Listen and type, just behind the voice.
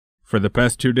For the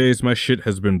past 2 days, my shit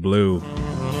has been blue.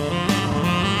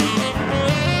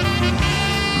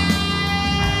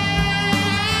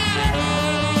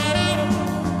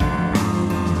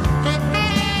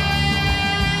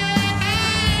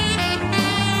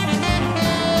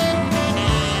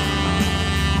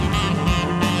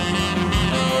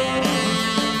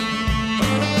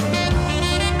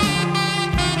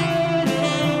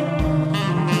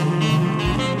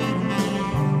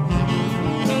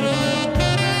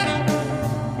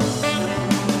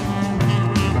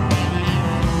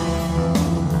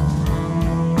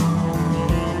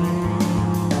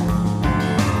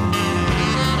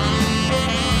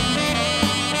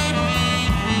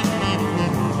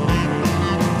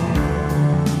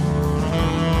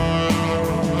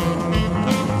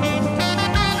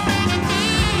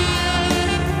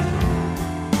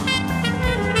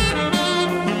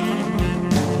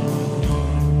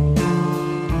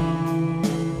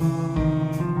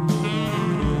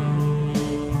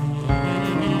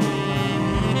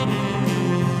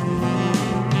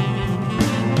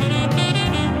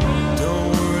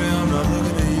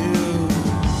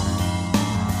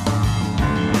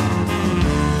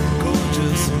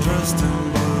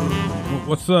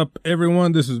 What's up,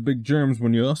 everyone? This is Big Germs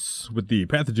Munoz with the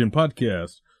Pathogen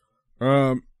podcast.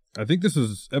 I think this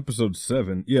is episode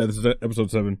 7. Yeah, this is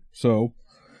episode 7. So,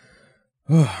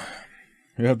 you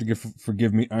have to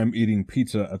forgive me. I'm eating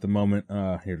pizza at the moment.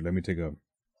 Here, let me take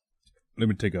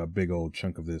a big old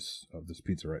chunk of this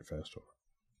pizza right fast.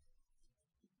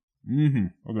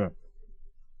 Okay.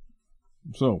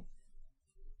 So,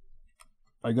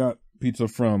 I got pizza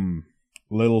from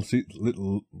Little.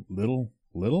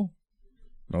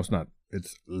 No, it's not.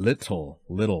 It's Little.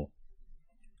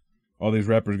 All these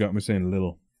rappers got me saying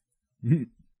little.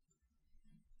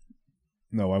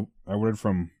 No, I ordered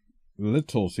from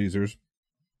Little Caesars,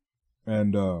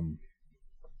 and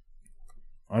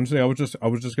honestly, I was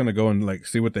just gonna go and like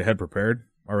see what they had prepared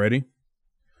already,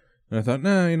 and I thought,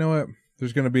 nah, you know what?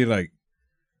 There's gonna be like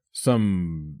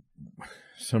some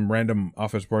random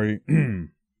office party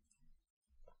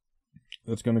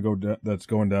that's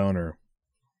going down, or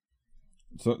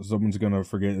so someone's gonna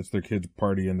forget it's their kid's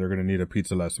party and they're gonna need a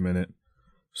pizza last minute.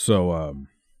 So oh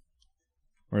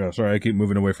yeah, sorry, I keep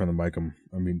moving away from the mic. I'm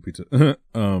eating pizza.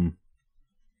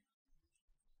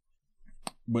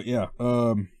 But yeah,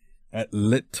 at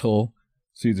Little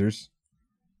Caesars,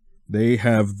 they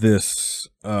have this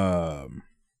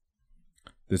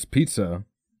pizza,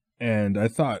 and I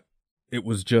thought it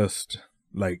was just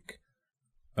like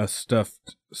a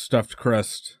stuffed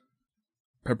crust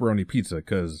pepperoni pizza,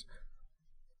 because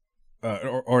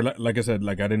or like I said,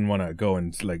 like I didn't want to go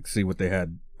and like see what they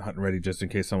had hot and ready just in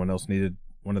case someone else needed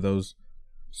one of those.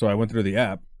 So I went through the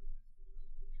app,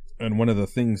 and one of the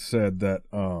things said that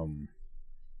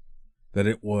that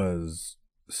it was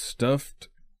stuffed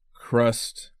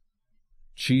crust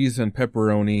cheese and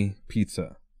pepperoni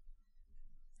pizza.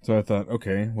 So I thought,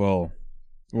 okay, well,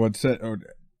 what said?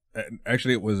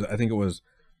 Actually, I think it was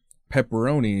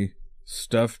pepperoni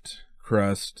stuffed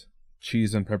crust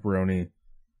cheese and pepperoni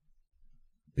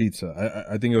pizza.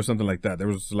 I think it was something like that. There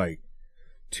was like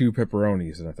 2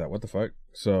 pepperonis, and I thought, what the fuck?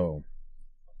 So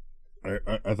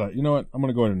I thought, you know what? I'm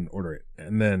gonna go ahead and order it.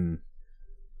 And then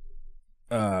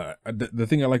the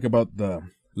thing I like about the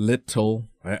Little,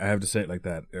 I have to say it like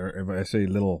that. Or if I say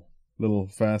little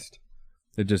fast,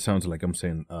 it just sounds like I'm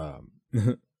saying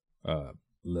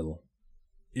little.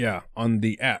 Yeah, on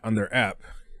their app,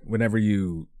 whenever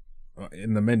you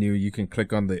in the menu, you can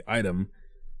click on the item,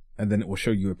 and then it will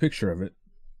show you a picture of it.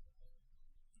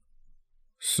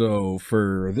 So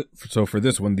for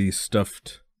this one, the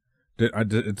stuffed,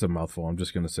 it's a mouthful. I'm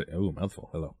just gonna say, oh,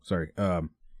 mouthful. Hello, sorry. I'm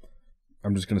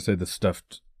just gonna say the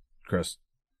stuffed crust,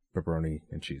 pepperoni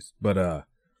and cheese. But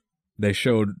they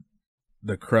showed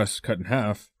the crust cut in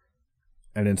half,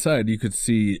 and inside you could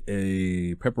see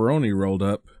a pepperoni rolled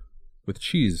up with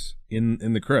cheese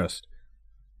in the crust.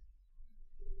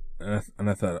 And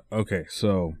I thought, okay,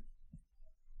 so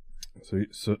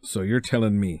you're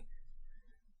telling me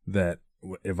that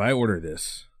if I order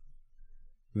this,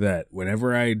 that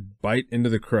whenever I bite into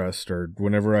the crust, or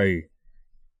whenever I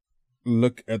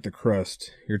look at the crust,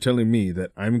 you're telling me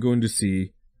that I'm going to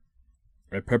see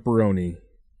a pepperoni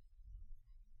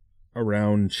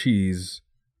around cheese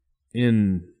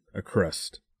in a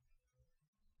crust.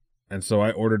 And so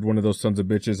I ordered one of those sons of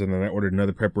bitches, and then I ordered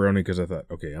another pepperoni because I thought,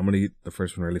 okay, I'm going to eat the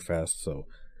first one really fast, so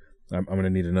I'm going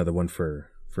to need another one for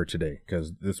today,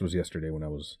 because this was yesterday when I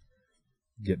was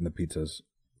getting the pizzas.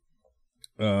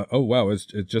 Oh wow, it's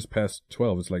just past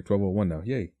 12. It's like 12:01 now.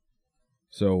 Yay.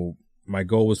 So my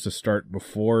goal was to start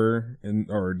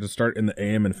or to start in the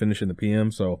AM and finish in the PM.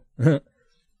 So,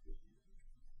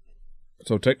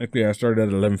 so technically, I started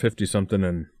at 11:50 something,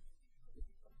 and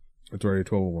it's already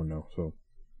 12:01 now. So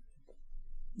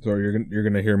you're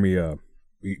gonna hear me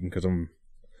eating because I'm,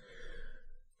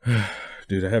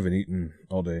 dude, I haven't eaten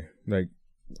all day, like,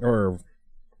 or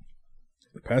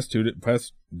the past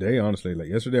day, honestly. Like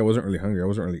yesterday, I wasn't really hungry. I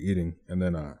wasn't really eating, and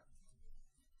then I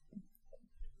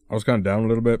was kind of down a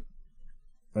little bit.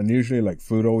 And usually, like,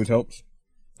 food always helps,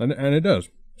 and it does.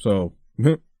 So,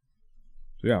 so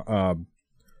yeah.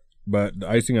 But the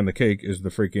icing on the cake is the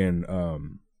freaking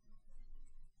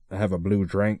I have a blue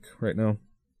drink right now.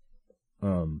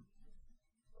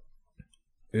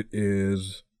 It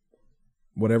is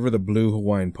whatever the blue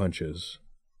Hawaiian punch is.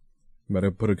 But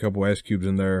I put a couple ice cubes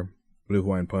in there. Blue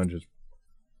Hawaiian punch is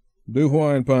blue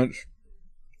Hawaiian punch,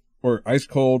 or ice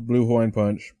cold blue Hawaiian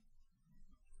punch.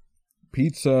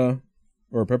 Pizza.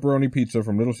 Or pepperoni pizza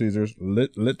from Little Caesars,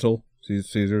 Little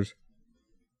Caesars,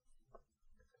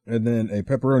 and then a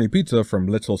pepperoni pizza from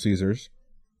Little Caesars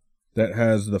that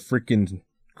has the freaking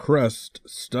crust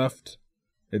stuffed.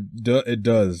 It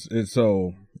does. It's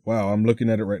so wow. I'm looking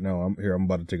at it right now. I'm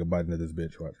about to take a bite into this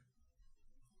bitch. Watch.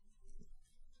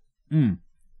 I'm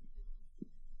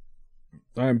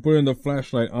putting the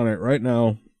flashlight on it right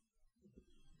now.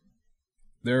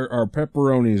 There are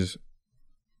pepperonis.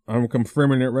 I'm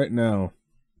confirming it right now.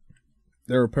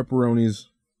 There are pepperonis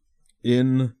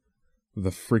in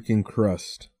the freaking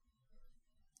crust,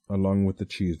 along with the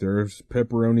cheese. There's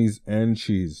pepperonis and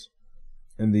cheese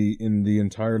in the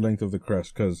entire length of the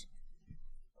crust. Because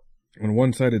on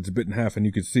one side it's bit in half, and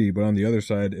you can see, but on the other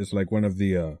side it's like one of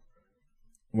the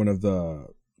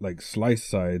like slice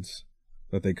sides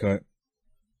that they cut.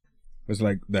 It's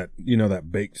like that, you know,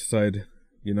 that baked side,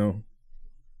 you know,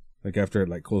 like after it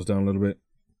like cools down a little bit.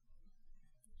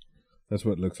 That's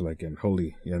what it looks like, and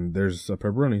and there's a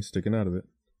pepperoni sticking out of it.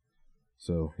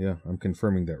 So yeah, I'm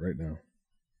confirming that right now.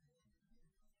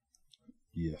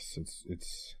 Yes,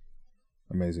 it's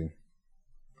amazing.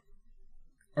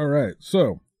 All right,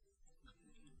 so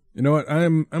you know what?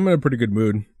 I'm in a pretty good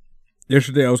mood.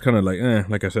 Yesterday I was kind of like,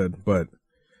 like I said, but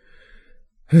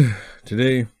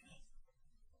today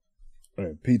I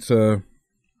have pizza.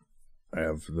 I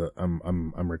have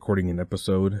I'm recording an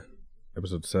episode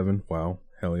 7. Wow,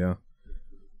 hell yeah.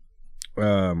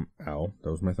 Ow,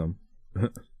 that was my thumb.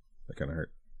 That kind of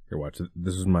hurt. Here, watch it.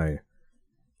 This is my,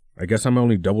 I guess I'm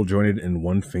only double jointed in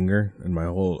one finger in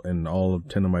all of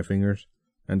 10 of my fingers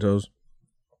and toes,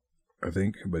 I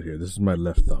think. But here, this is my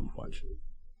left thumb. Watch.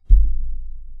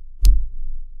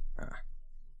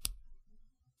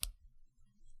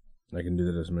 I can do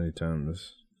that as many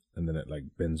times, and then it like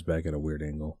bends back at a weird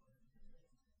angle.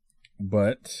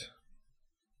 But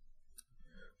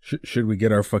should we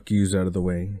get our fuck yous out of the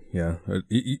way? Yeah,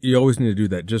 you always need to do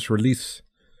that. Just release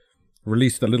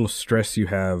the little stress you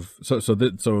have. So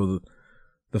the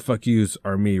fuck yous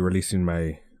are me releasing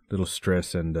my little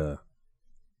stress and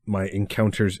my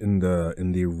encounters in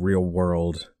the real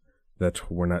world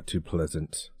that were not too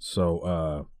pleasant.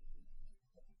 So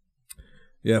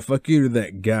yeah, fuck you to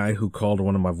that guy who called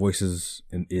one of my voices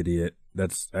an idiot.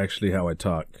 That's actually how I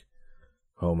talk,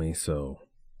 homie. So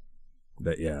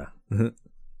that, yeah.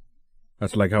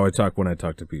 That's like how I talk when I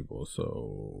talk to people,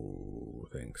 so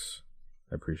thanks.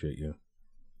 I appreciate you.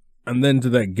 And then to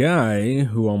that guy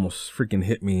who almost freaking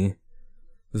hit me,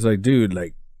 it's like, dude,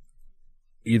 like,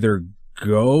 either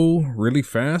go really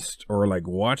fast or like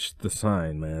watch the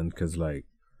sign, man, because like,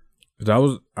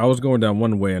 cause I was going down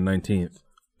one way on 19th.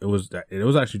 It was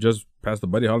actually just past the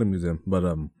Buddy Holly Museum, but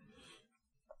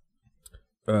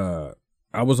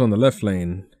I was on the left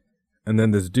lane, and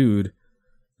then this dude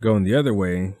going the other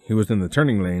way, he was in the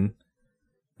turning lane,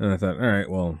 and I thought, all right,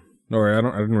 well, or I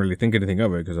didn't really think anything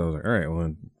of it because I was like, all right,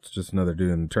 well, it's just another dude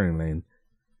in the turning lane.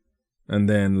 And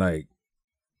then like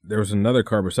there was another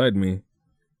car beside me,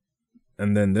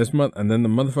 and then the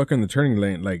motherfucker in the turning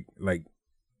lane, like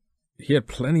he had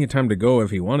plenty of time to go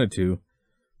if he wanted to,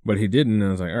 but he didn't. And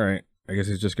I was like, all right, I guess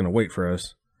he's just gonna wait for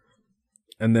us.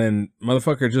 And then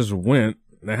motherfucker just went,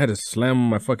 and I had to slam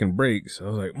my fucking brakes. I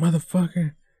was like,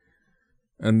 motherfucker.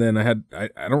 And then I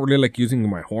don't really like using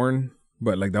my horn,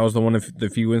 but like that was the one of the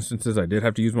few instances I did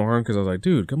have to use my horn because I was like,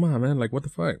 dude, come on, man, like what the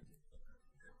fuck?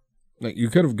 Like you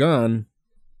could have gone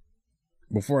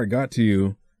before I got to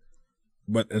you,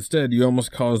 but instead you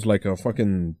almost caused like a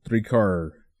fucking three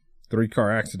car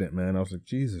accident, man. I was like,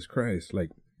 Jesus Christ. Like,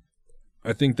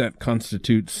 I think that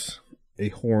constitutes a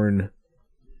horn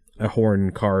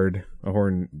card,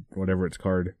 whatever it's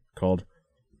called.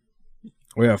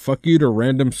 Oh yeah, fuck you to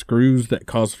random screws that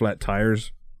cause flat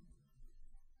tires.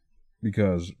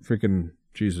 because freaking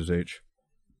Jesus H.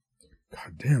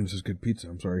 God damn, this is good pizza.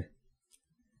 I'm sorry.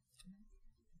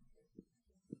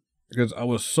 Because I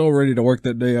was so ready to work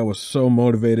that day. I was so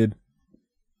motivated.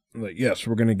 Like, yes,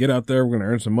 we're going to get out there. We're going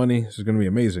to earn some money. This is going to be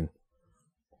amazing.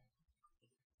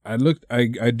 I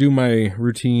do my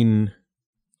routine,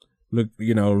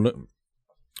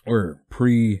 or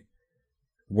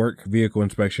pre-work vehicle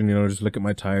inspection, just look at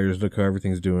my tires, look how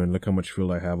everything's doing, look how much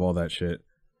fuel I have, all that shit.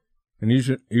 And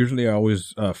usually I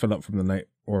always fill up from the night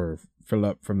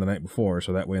before,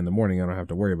 so that way in the morning I don't have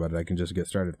to worry about it. I can just get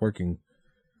started working.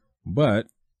 But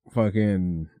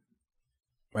fucking,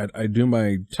 I do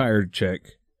my tire check.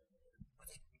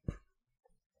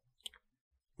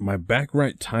 My back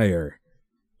right tire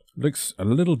looks a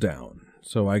little down,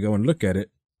 so I go and look at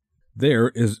it. There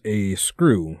is a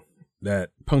screw that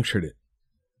punctured it.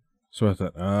 So I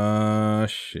thought,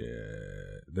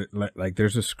 shit. Like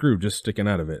there's a screw just sticking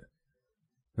out of it.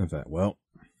 I thought, well,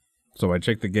 so I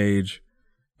checked the gauge.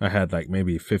 I had like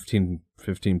maybe 15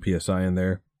 PSI in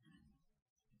there.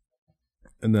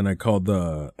 And then I called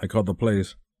the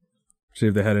place, see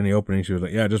if they had any openings. She was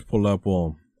like, yeah, just pull up.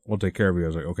 We'll take care of you. I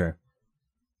was like, okay.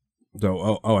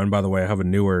 So, and by the way, I have a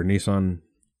newer Nissan,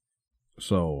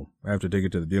 so I have to take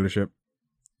it to the dealership.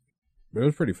 But it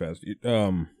was pretty fast.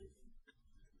 For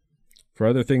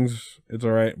other things, it's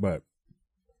all right, but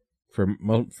for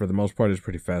the most part, it's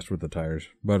pretty fast with the tires.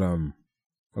 But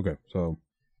okay. So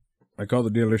I called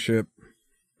the dealership.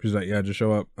 She's like, yeah, just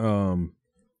show up.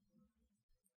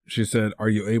 She said, are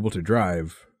you able to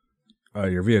drive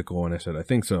your vehicle? And I said, I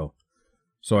think so.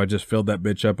 So I just filled that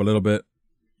bitch up a little bit.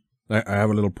 I have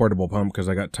a little portable pump because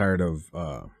I got tired of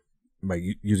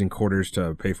using quarters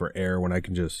to pay for air when I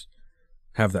can just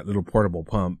have that little portable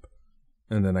pump,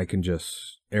 and then I can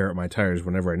just air up my tires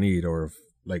whenever I need, or if,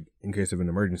 like, in case of an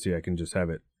emergency, I can just have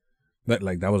it. That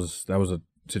was a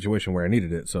situation where I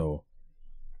needed it. So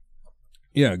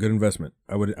yeah, good investment.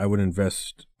 I would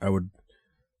invest.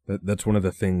 That's one of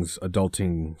the things,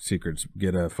 adulting secrets.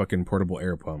 Get a fucking portable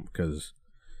air pump, because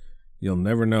you'll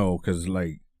never know. Because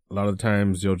like, a lot of the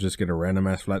times you'll just get a random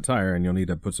ass flat tire and you'll need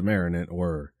to put some air in it,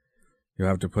 or you'll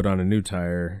have to put on a new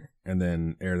tire and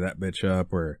then air that bitch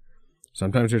up, or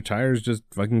sometimes your tires just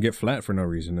fucking get flat for no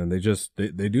reason, and they do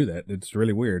that. It's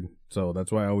really weird. So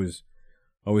that's why I always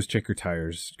check your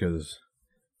tires, because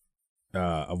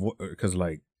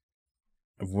like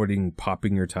avoiding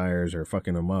popping your tires or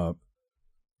fucking them up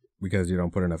because you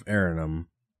don't put enough air in them.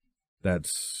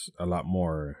 That's a lot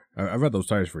more. I've had those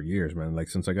tires for years, man. Like,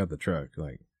 since I got the truck,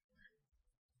 like,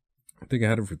 I think I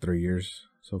had it for 3 years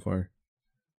so far.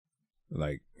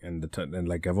 Like, and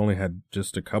like, I've only had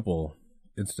just a couple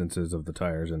instances of the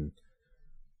tires, and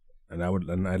I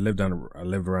lived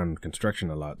around construction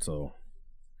a lot, so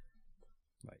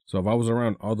if I was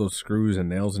around all those screws and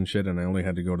nails and shit, and I only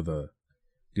had to go to the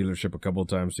dealership a couple of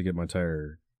times to get my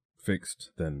tire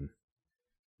fixed, then,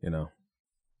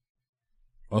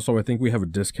 Also, I think we have a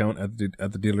discount at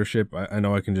the dealership. I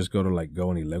know I can just go to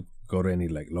any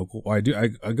local. Oh, I do. I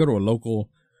go to a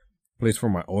local place for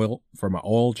my oil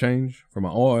change.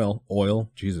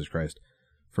 Jesus Christ,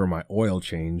 for my oil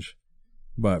change.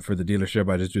 But for the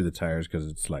dealership, I just do the tires, because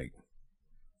it's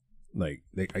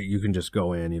you can just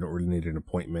go in. You don't really need an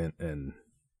appointment, and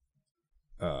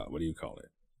what do you call it?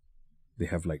 They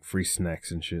have like free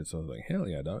snacks and shit. So I was like, hell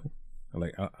yeah, dog. I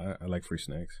like free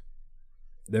snacks.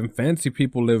 Them fancy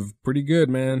people live pretty good,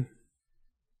 man.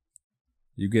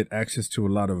 You get access to a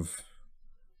lot of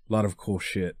cool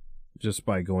shit just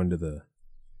by going to the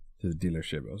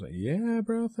dealership. I was like, yeah,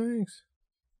 bro, thanks.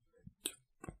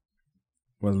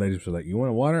 One of the ladies was like, you want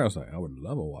a water? I was like, I would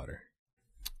love a water.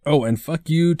 Oh, and fuck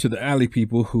you to the alley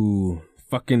people who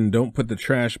fucking don't put the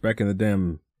trash back in the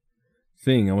damn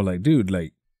thing. I was like, dude,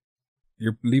 like,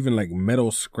 you're leaving like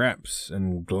metal scraps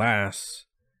and glass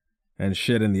and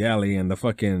shit in the alley, and the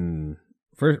fucking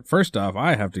first off,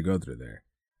 I have to go through there.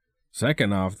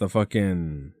 Second off, the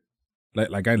fucking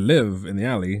like I live in the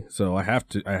alley, so I have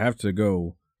to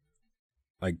go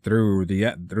like through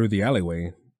the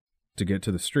alleyway to get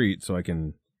to the street, so I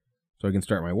can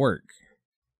start my work.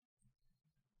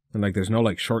 And like, there's no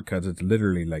like shortcuts. It's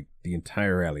literally like the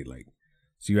entire alley, like,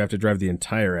 so you have to drive the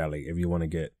entire alley if you want to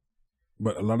get.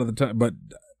 But a lot of the time, but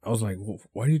I was like, well,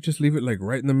 why do you just leave it like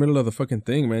right in the middle of the fucking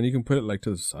thing, man? You can put it like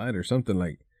to the side or something.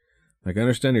 Like I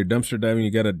understand you're dumpster diving,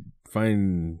 you gotta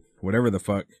find whatever the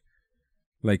fuck,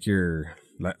 like your,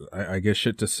 I guess,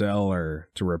 shit to sell or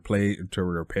to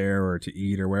repair or to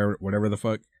eat or whatever the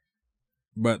fuck.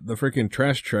 But the freaking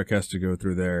trash truck has to go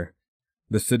through there.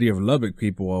 The city of Lubbock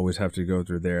people always have to go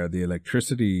through there. The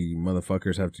electricity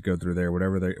motherfuckers have to go through there,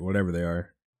 whatever they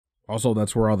are. Also,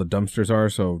 that's where all the dumpsters are,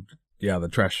 so yeah, the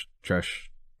trash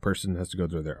person has to go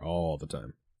through there all the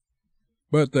time.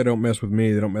 But they don't mess with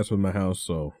me. They don't mess with my house.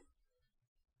 So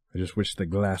I just wish the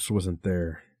glass wasn't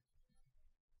there.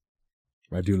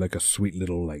 I do like a sweet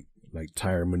little like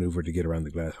tire maneuver to get around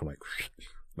the glass. I'm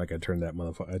like I turned that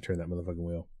motherfucking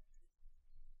wheel.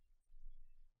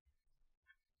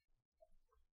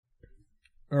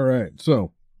 All right,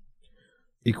 so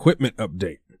equipment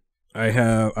update.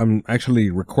 I'm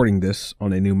actually recording this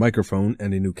on a new microphone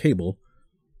and a new cable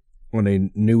on a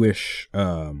newish.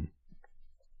 You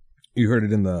heard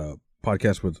it in the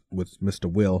podcast with Mr.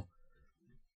 Will,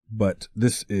 but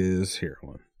this is here.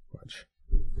 Hold on, watch.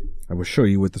 I will show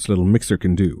you what this little mixer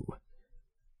can do.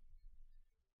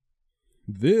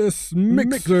 This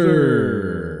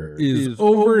mixer is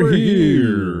over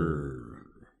here.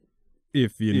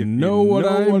 If you know what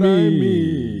I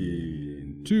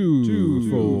mean. 2,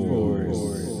 4,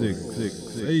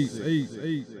 6, 8.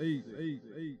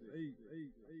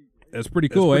 That's pretty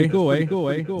cool, eh?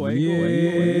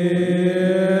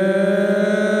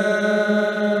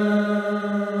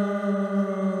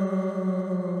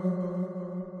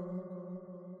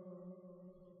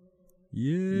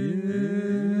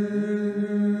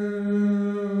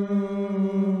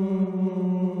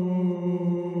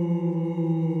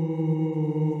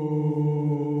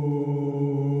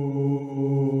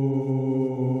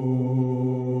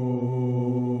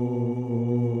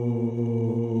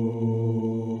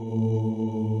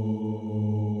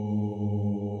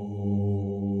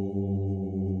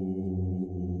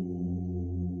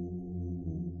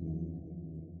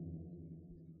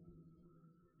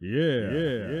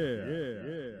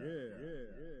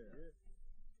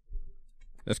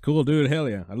 That's cool, dude. Hell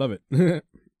yeah. I love it. But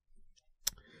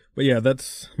yeah,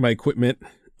 that's my equipment.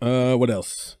 What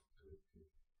else?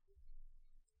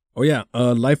 Oh yeah,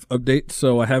 life update.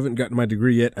 So I haven't gotten my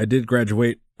degree yet. I did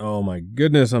graduate. Oh my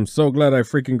goodness, I'm so glad I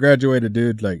freaking graduated,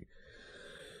 dude. Like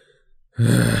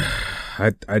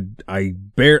I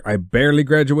barely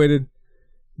graduated,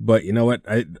 but you know what?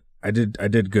 I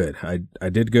did good. I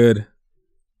did good.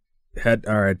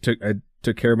 I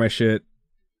took care of my shit.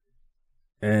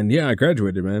 And yeah, I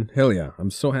graduated, man. Hell yeah.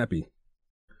 I'm so happy.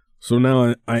 So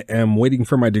now I am waiting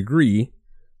for my degree,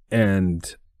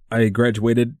 and I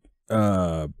graduated,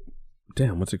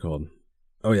 what's it called?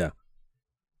 Oh yeah.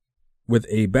 With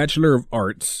a Bachelor of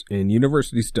Arts in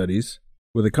University Studies,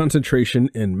 with a concentration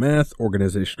in math,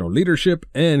 organizational leadership,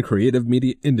 and creative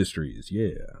media industries.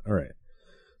 Yeah. All right.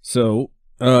 So,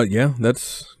 yeah,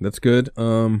 that's good.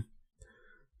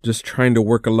 Just trying to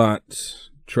work a lot,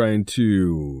 trying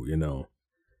to,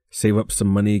 save up some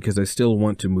money, because I still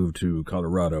want to move to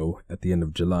Colorado at the end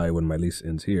of July when my lease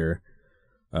ends here.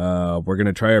 We're going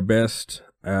to try our best.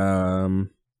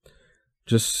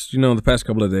 Just, the past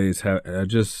couple of days,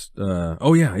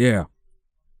 oh yeah.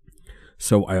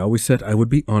 So I always said I would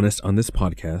be honest on this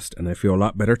podcast, and I feel a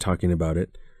lot better talking about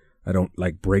it. I don't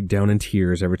break down in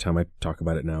tears every time I talk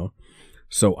about it now.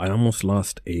 So I almost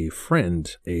lost a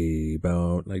friend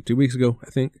about 2 weeks ago, I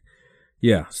think.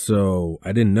 Yeah, so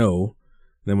I didn't know.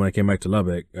 Then when I came back to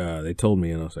Lubbock, they told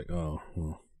me, and I was like, oh,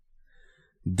 well,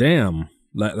 damn.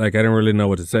 I didn't really know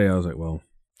what to say. I was like, well.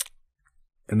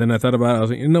 And then I thought about it. I was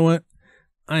like, you know what?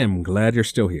 I am glad you're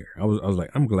still here. I was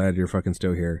like, I'm glad you're fucking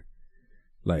still here.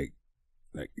 They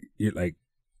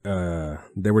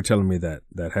were telling me that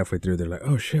halfway through, they're like,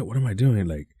 oh shit, what am I doing?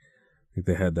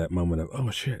 They had that moment of,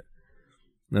 oh shit.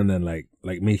 And then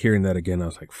me hearing that again, I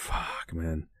was like, fuck,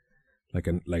 man. I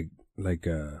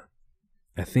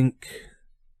think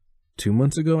 2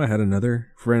 months ago, I had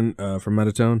another friend from out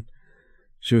of town.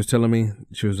 She was telling me,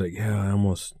 she was like, yeah, I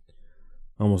almost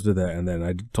did that. And then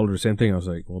I told her the same thing. I was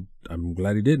like, well, I'm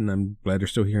glad he did, and I'm glad you're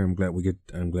still here. I'm glad we get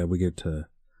to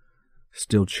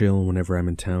still chill whenever I'm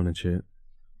in town and shit.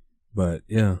 But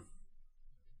yeah.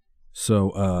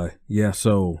 So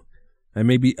so I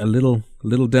may be a little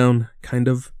down, kind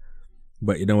of,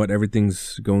 but you know what?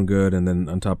 Everything's going good. And then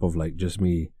on top of just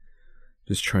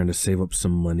trying to save up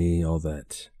some money, all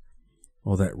that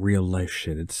real life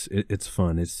shit. It's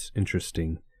fun. It's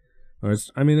interesting. Or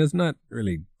it's not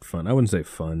really fun. I wouldn't say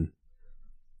fun,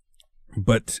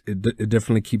 but it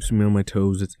definitely keeps me on my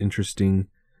toes. It's interesting.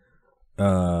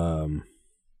 Yeah.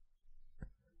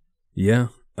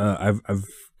 I've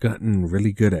gotten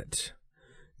really good at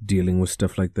dealing with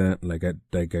stuff like that. I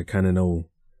kind of know.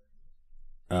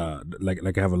 I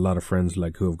have a lot of friends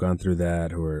who have gone through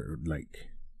that, who are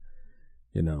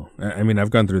I've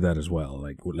gone through that as well.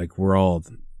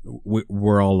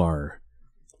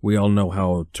 We all know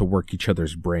how to work each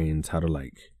other's brains, how to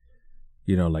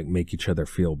make each other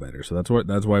feel better. So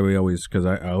that's why we always, because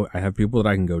I have people that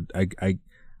I can go, I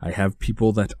have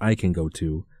people that I can go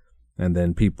to, and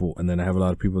then I have a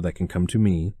lot of people that can come to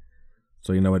me.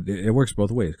 So you know it works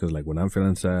both ways, because like when I'm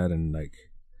feeling sad and like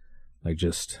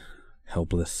just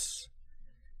helpless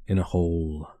in a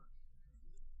hole,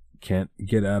 can't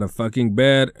get out of fucking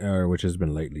bed, or which has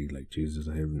been lately, like Jesus,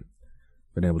 I haven't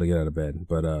been able to get out of bed.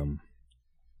 But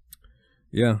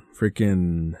yeah,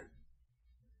 freaking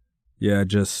yeah,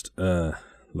 just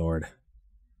Lord,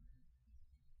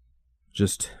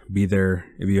 just be there.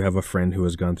 If you have a friend who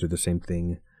has gone through the same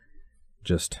thing,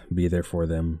 just be there for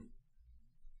them.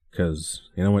 Because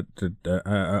you know what,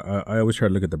 I always try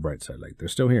to look at the bright side. Like, they're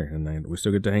still here, and we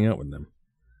still get to hang out with them.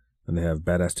 And they have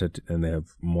and they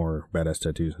have more badass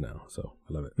tattoos now. So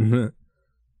I love it.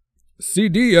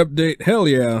 CD update, hell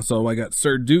yeah! So I got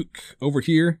Sir Duke over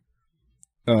here,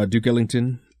 Duke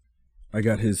Ellington. I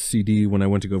got his CD when I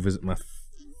went to go visit my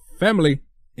family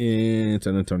in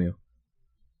San Antonio.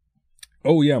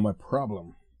 Oh yeah, my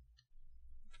problem.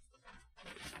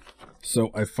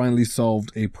 So I finally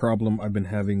solved a problem I've been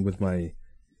having with my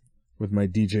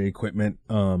DJ equipment.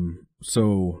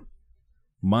 So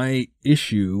my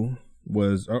issue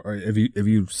was, or if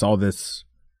you saw this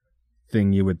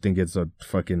thing, you would think it's a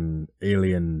fucking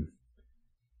alien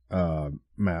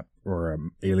map or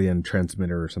an alien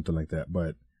transmitter or something like that,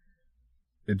 but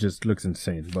it just looks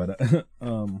insane. But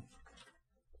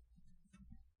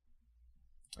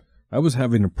I was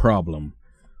having a problem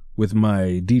with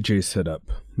my DJ setup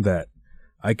that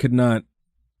I could not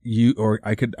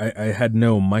I had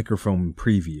no microphone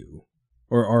preview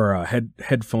or a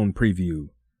headphone preview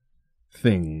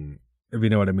thing, if you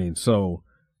know what I mean. So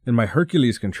in my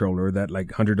Hercules controller, that like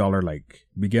 $100 like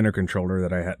beginner controller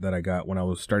that I got when I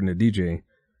was starting to DJ,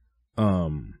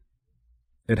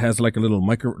 it has like a little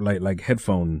like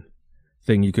headphone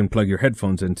thing you can plug your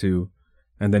headphones into,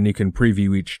 and then you can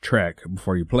preview each track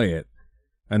before you play it.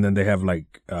 And then they have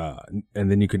like, and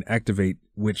then you can activate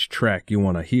which track you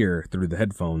want to hear through the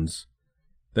headphones.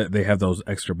 That they have those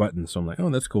extra buttons. So I'm like, oh,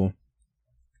 that's cool.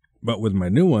 But with my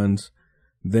new ones,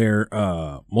 they're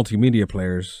multimedia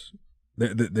players.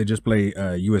 They just play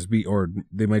USB, or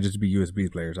they might just be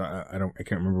USB players. I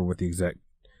can't remember what the exact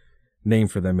name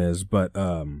for them is, but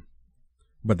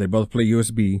they both play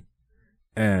USB,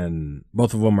 and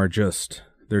both of them are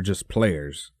they're just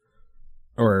players.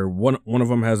 Or one of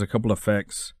them has a couple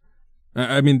effects.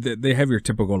 I mean, they have your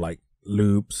typical like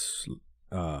loops.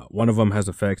 One of them has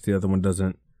effects, the other one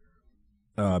doesn't.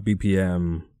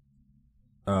 BPM,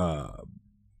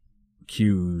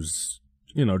 cues,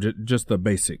 you know, just the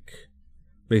basic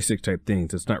type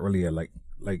things. It's not really a like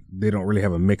they don't really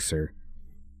have a mixer.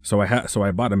 So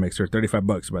I bought a mixer,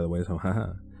 $35 by the way. So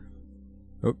haha.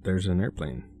 Oh, there's an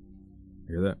airplane.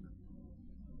 Hear that?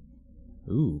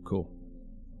 Ooh, cool.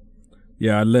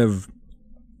 Yeah,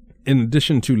 in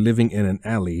addition to living in an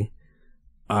alley,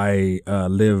 I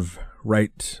live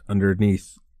right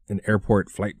underneath an airport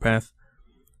flight path.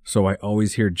 So I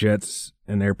always hear jets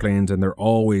and airplanes, and they're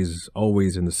always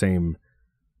in the same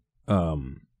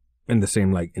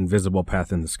like invisible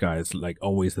path in the sky. It's like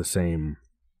always the same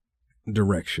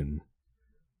direction.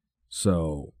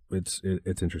 So it's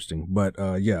interesting. But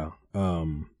yeah.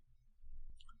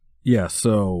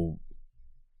 So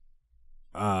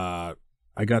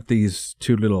I got these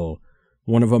two little,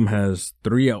 one of them has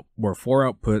 4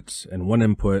 outputs and 1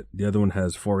 input. The other one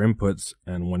has 4 inputs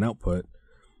and 1 output.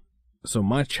 So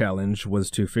my challenge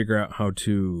was to figure out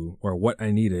what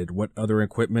I needed, what other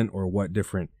equipment or what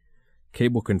different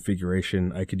cable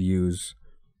configuration I could use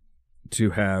to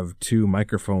have my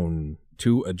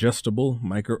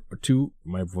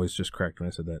voice just cracked when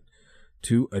I said that,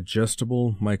 2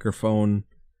 adjustable microphone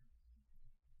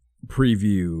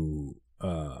preview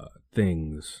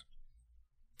things.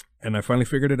 And I finally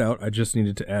figured it out. I just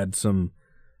needed to add some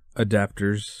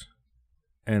adapters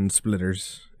and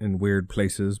splitters in weird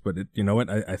places, but you know what?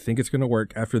 I think it's gonna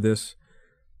work. After this,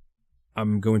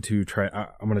 I'm gonna try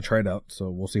it out, so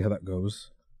we'll see how that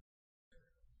goes.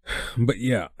 But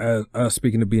yeah,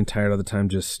 speaking of being tired all the time,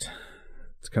 it's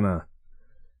kind of,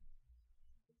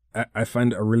 I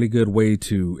find a really good way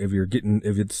to, if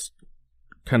it's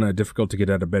kind of difficult to get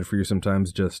out of bed for you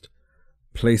sometimes, just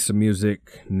play some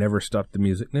music, never stop the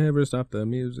music.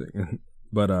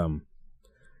 But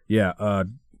yeah,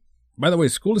 by the way,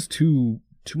 school is too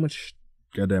much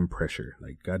goddamn pressure.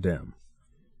 Like, goddamn,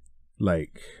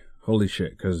 like, holy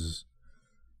shit. Because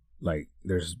like,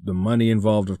 there's the money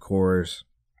involved, of course,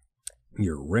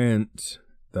 your rent,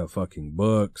 the fucking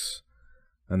books,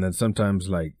 and then sometimes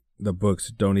like the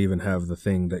books don't even have the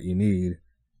thing that you need,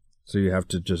 so you have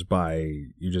to just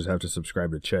have to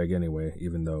subscribe to Chegg anyway,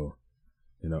 even though,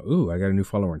 you know, ooh, I got a new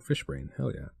follower in Fishbrain.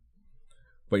 Hell yeah.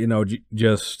 But, you know,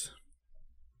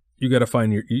 you gotta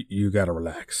find you gotta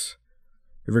relax.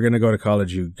 If you're gonna go to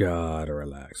college, you gotta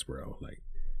relax, bro. Like,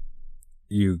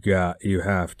 you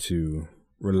have to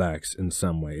relax in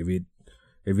some way. If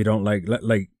you don't like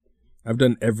I've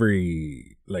done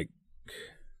every like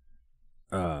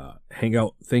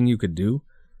hangout thing you could do.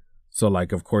 So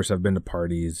like, of course, I've been to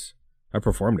parties. I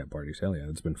performed at parties. Hell yeah,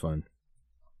 it's been fun.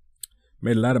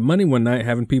 Made a lot of money one night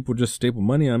having people just staple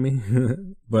money on me.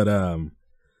 But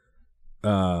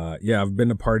yeah, I've been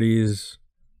to parties.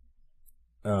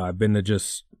 I've been to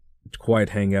just quiet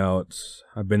hangouts.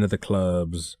 I've been to the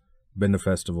clubs, been to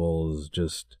festivals,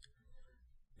 just,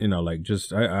 you know, like,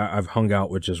 just I've hung out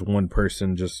with just one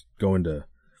person, just going to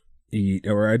eat.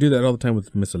 Or I do that all the time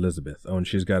with Miss Elizabeth. Oh, and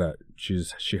she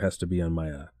has to be on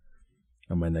my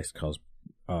next I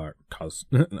was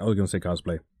gonna say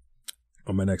cosplay.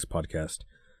 On my next podcast.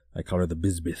 I call her the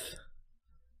Bizbith.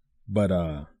 But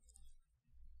I'm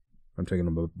taking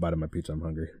a bite of my pizza. I'm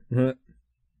hungry.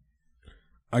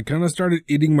 I kind of started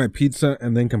eating my pizza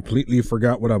and then completely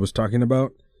forgot what I was talking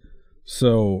about.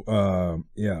 So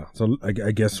yeah. So I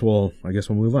guess we'll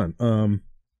move on.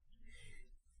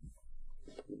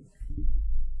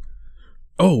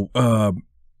 Well,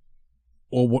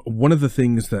 one of the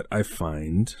things that I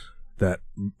find that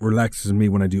relaxes me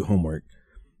when I do homework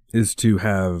is to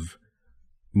have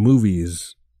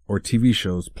movies or TV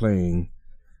shows playing,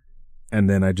 and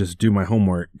then I just do my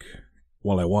homework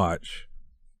while I watch.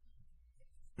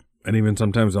 And even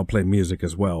sometimes I'll play music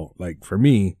as well. Like, for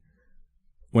me,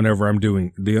 whenever I'm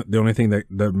doing the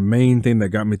main thing that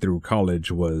got me through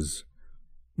college was,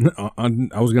 I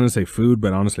was gonna say food,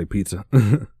 but honestly pizza,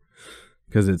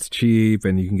 because it's cheap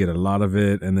and you can get a lot of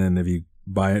it. And then if you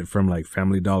buy it from like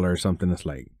Family Dollar or something, it's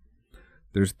like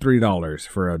there's $3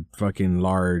 for a fucking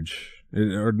large.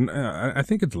 I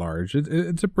think it's large.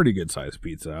 It's a pretty good sized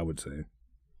pizza, I would say.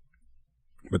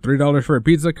 But $3 for a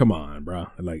pizza, come on, bro.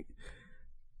 Like,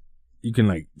 you can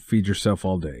like feed yourself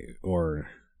all day, or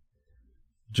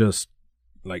just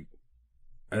like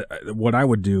what I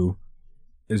would do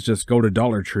is just go to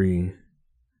Dollar Tree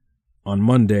on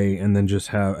Monday and then just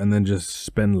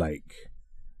spend like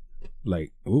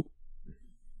oop.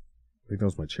 I think that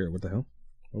was my chair. What the hell?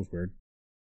 That was weird.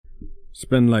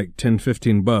 Spend like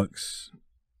 $10-15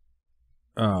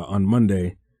 on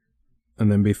Monday,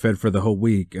 and then be fed for the whole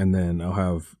week, and then I'll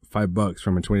have $5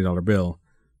 from a $20 bill,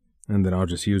 and then I'll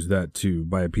just use that to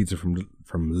buy a pizza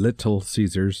from Little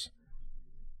Caesars,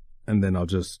 and then I'll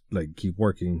just like keep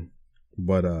working.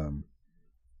 But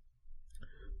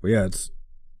yeah,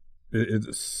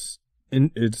 it's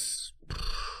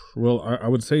well, I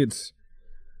would say it's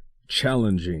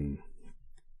challenging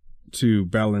to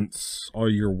balance all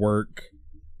your work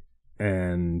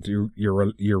and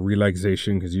your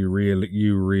relaxation, because you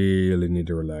really need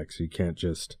to relax. You can't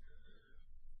just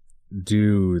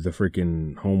do the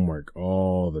freaking homework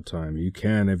all the time. You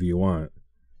can if you want,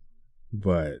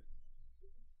 but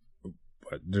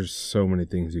there's so many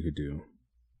things you could do.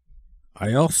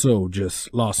 I also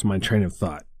just lost my train of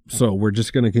thought, so we're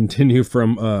just gonna continue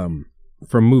from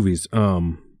movies. A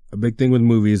big thing with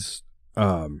movies,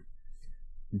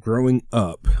 growing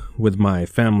up with my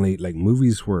family, like,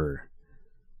 movies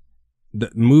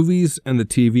and the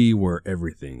TV were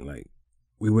everything. Like,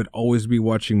 we would always be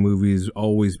watching movies,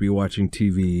 always be watching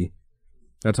TV.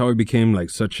 That's how I became like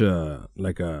such a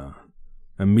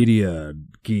media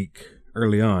geek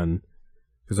early on,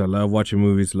 because I love watching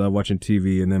movies, love watching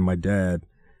TV. And then my dad,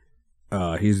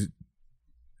 he's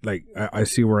like, I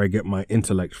see where I get my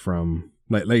intellect from.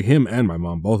 Like him and my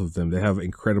mom, both of them, they have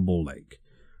incredible like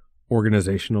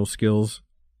organizational skills,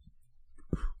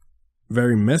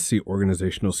 very messy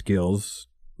organizational skills,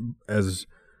 as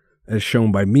shown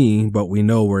by me, but we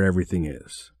know where everything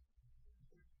is.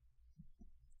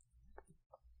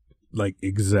 Like,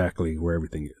 exactly where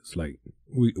everything is. Like,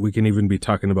 we can even be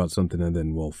talking about something and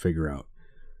then we'll figure out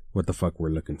what the fuck we're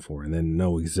looking for, and then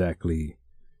know exactly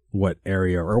what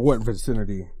area or what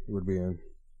vicinity it would be in.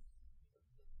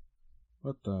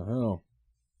 What the hell?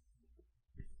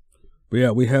 But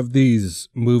yeah, we have these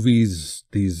movies,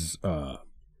 we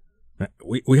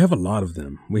have a lot of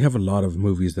them. We have a lot of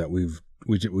movies that we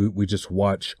just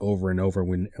watch over and over,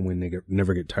 and we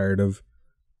never get tired of.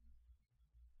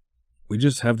 We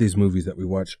just have these movies that we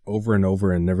watch over and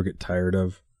over and never get tired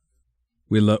of.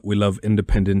 We love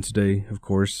Independence Day, of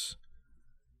course.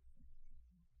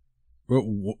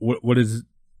 What is?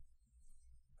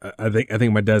 I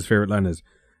think my dad's favorite line is,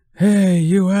 "Hey,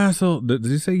 you asshole." Does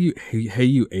he say hey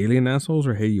you alien assholes,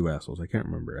 or hey you assholes? I can't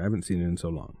remember. I haven't seen it in so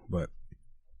long, but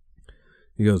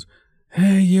he goes,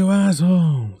 "Hey, you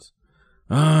assholes,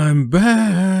 I'm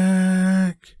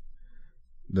back."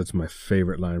 That's my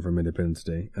favorite line from Independence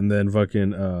Day. And then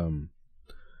fucking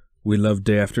We Love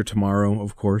Day After Tomorrow,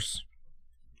 of course.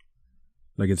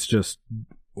 Like, it's just,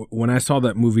 when I saw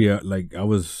that movie, like, I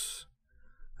was,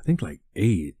 I think, like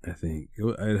 8, I think.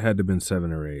 It had to have been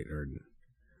 7 or 8, or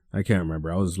I can't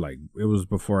remember. I was like, it was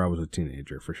before I was a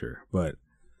teenager, for sure. But,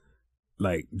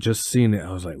 like, just seeing it,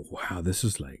 I was like, wow, this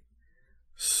is, like,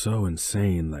 so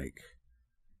insane.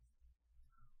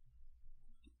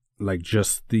 Like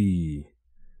just the,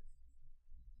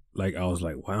 like, I was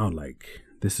like, wow, like,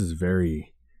 this is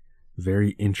very,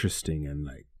 very interesting. And,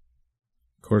 like,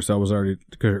 of course I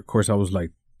was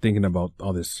like thinking about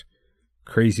all this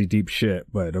crazy deep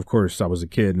shit, but of course I was a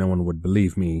kid. No one would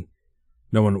believe me.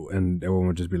 No one, and everyone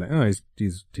would just be like, oh,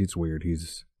 he's weird.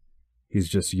 He's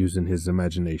just using his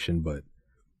imagination. But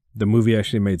the movie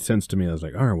actually made sense to me. I was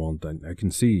like, all right, well, I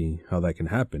can see how that can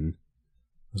happen.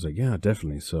 I was like, yeah,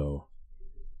 definitely. So,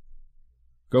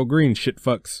 go green, shit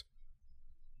fucks.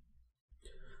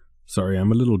 Sorry,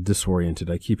 I'm a little disoriented.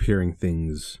 I keep hearing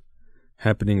things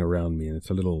happening around me, and it's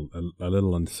a little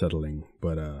unsettling.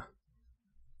 But I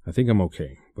think I'm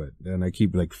okay. And I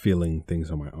keep like feeling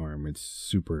things on my arm. It's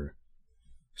super,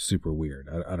 super weird.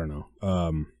 I don't know.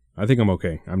 I think I'm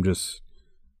okay. I'm just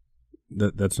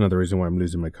that's another reason why I'm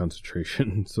losing my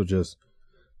concentration. So just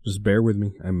bear with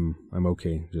me. I'm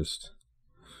okay. Just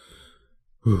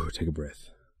take a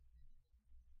breath.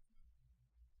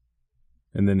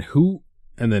 And then who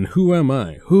am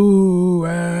I? Who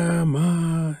am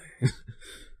I?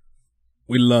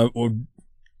 We love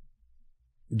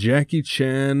Jackie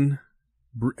Chan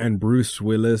and Bruce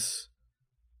Willis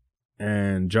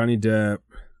and Johnny Depp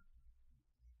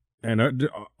and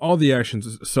all the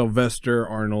actions. Sylvester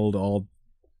Arnold,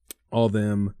 all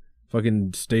them,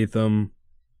 fucking Statham.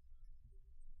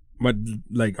 But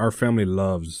like our family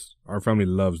loves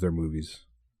their movies.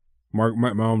 My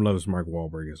mom loves Mark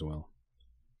Wahlberg as well.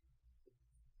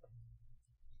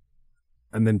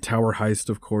 And then Tower Heist,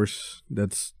 of course.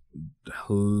 That's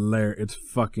hilarious. It's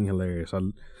fucking hilarious.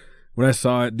 When I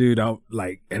saw it, dude, and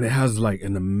it has like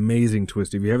an amazing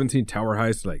twist. If you haven't seen Tower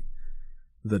Heist, like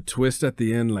the twist at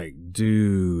the end, like,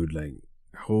 dude, like,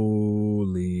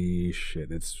 holy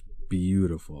shit, it's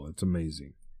beautiful. It's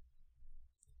amazing.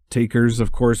 Takers,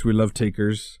 of course, we love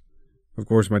Takers. Of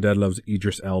course, my dad loves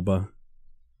Idris Elba.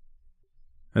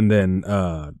 And then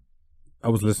I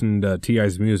was listening to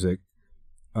T.I.'s music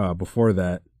before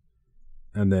that.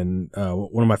 And then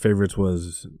one of my favorites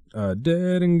was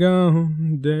Dead and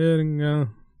Gone, Dead and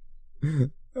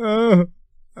Gone. Oh,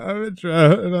 I've been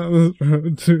trying on this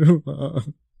road too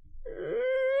long.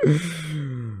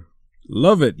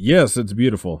 Love it. Yes, it's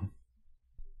beautiful.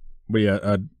 But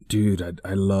yeah, dude,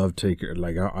 I love Taker.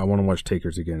 Like, I want to watch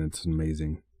Takers again. It's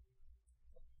amazing.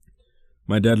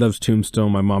 My dad loves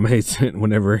Tombstone. My mom hates it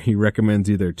whenever he recommends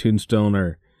either Tombstone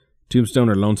or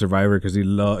Lone Survivor, because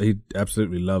he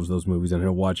absolutely loves those movies, and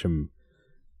he'll watch them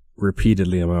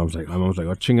repeatedly. And my mom's like, oh,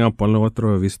 chinga, ponlo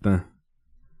otro vista.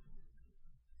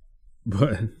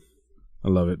 But I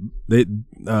love it.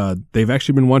 They've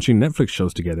actually been watching Netflix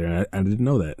shows together, and I didn't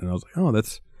know that. And I was like, oh,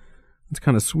 that's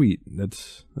kind of sweet.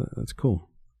 That's cool.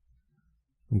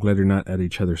 I'm glad you're not at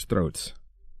each other's throats.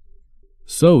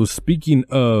 So, speaking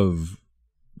of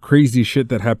crazy shit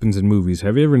that happens in movies,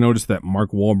 have you ever noticed that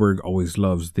Mark Wahlberg always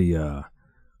loves the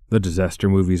disaster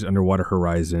movies, Underwater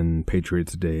Horizon,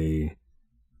 Patriots Day,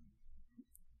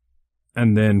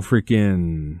 and then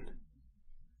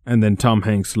Tom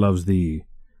Hanks loves the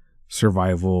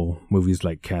survival movies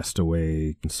like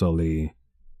Castaway and Sully.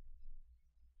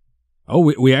 Oh,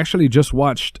 we actually just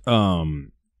watched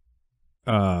Captain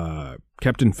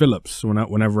Phillips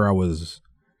whenever I was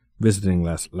visiting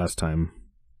last time.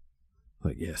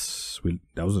 Like, yes,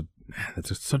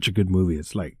 that's such a good movie.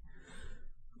 It's like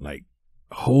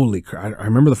holy crap! I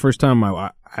remember the first time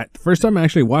I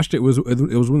actually watched it was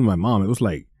with my mom. It was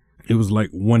like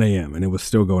 1 a.m. and it was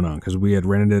still going on because we had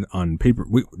rented it on paper.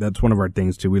 That's one of our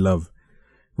things too. We love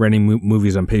renting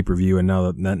movies on pay-per-view, and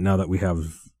now that we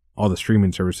have all the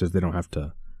streaming services, they don't have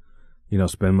to,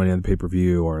 spend money on the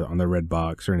pay-per-view or on the red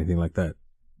box or anything like that.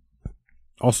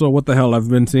 Also, what the hell? I've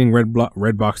been seeing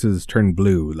red boxes turn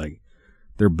blue. Like,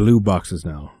 they're blue boxes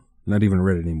now, not even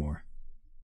red anymore.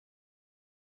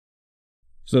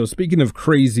 So, speaking of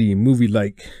crazy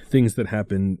movie-like things that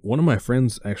happen, one of my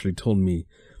friends actually told me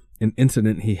an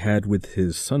incident he had with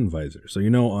his sun visor. So,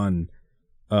 on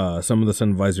some of the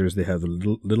sun visors, they have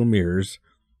the little mirrors,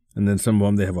 and then some of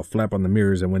them, they have a flap on the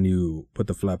mirrors, and when you put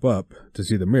the flap up to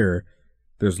see the mirror,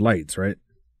 there's lights, right?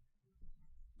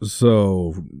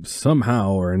 So,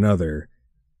 somehow or another,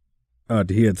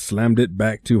 he had slammed it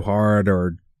back too hard,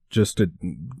 or just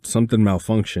something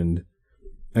malfunctioned,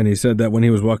 And he said that when he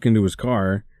was walking to his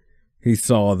car, he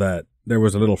saw that there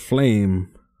was a little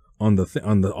flame on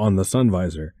the sun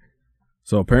visor.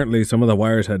 So apparently some of the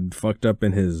wires had fucked up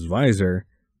in his visor,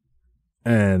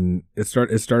 and it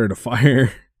started a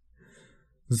fire.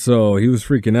 So he was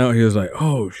freaking out. He was like,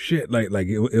 "Oh shit!" Like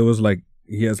it was like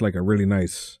he has like a really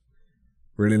nice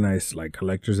like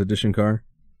collector's edition car,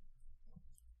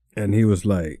 and he was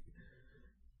like,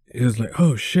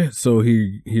 "Oh shit!" So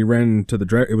he ran to the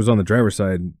driver. It was on the driver's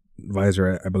side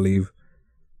visor, I believe.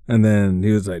 And then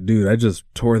he was like, "Dude, I just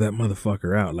tore that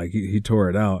motherfucker out." Like he tore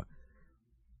it out.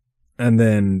 And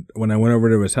then when I went over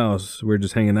to his house, we were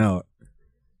just hanging out.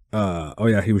 Oh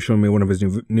yeah, he was showing me one of his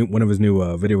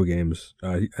new video games.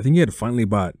 I think he had finally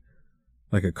bought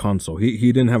like a console.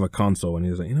 He didn't have a console, and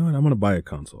he was like, "You know what? I'm gonna buy a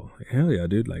console." Like, hell yeah,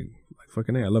 dude! Like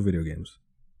fucking hey, I love video games.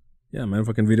 Yeah, man,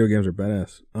 fucking video games are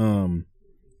badass.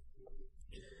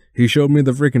 He showed me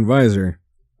the freaking visor.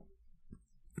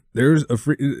 There's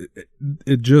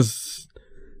it just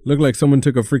looked like someone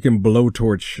took a freaking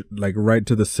blowtorch like right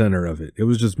to the center of it. It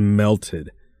was just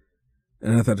melted.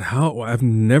 And I thought, how? I've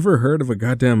never heard of a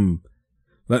goddamn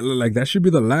like that should be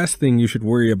the last thing you should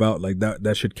worry about. Like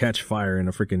that should catch fire in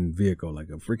a freaking vehicle, like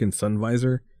a freaking sun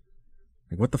visor.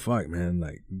 Like what the fuck, man?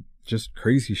 Like just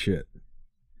crazy shit.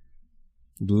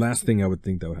 The last thing I would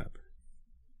think that would happen.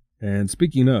 And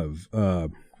speaking of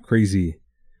crazy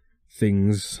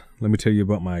things, let me tell you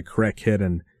about my crackhead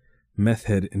and meth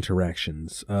head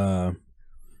interactions. In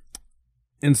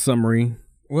summary,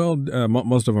 well,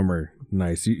 most of them are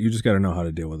nice. You just got to know how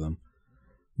to deal with them.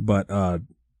 But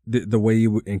the way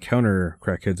you encounter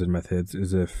crackheads and meth heads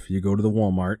is if you go to the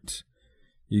Walmart,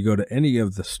 you go to any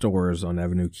of the stores on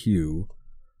Avenue Q,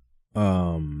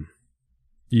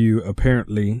 you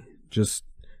apparently just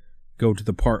go to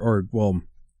the park, or well,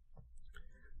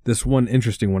 this one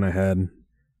interesting one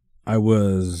I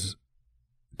was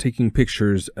taking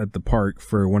pictures at the park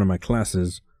for one of my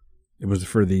classes. It was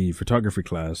for the photography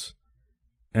class.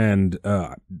 And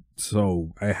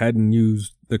so I hadn't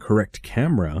used the correct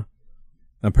camera,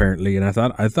 apparently, and I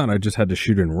thought I just had to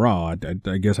shoot in RAW.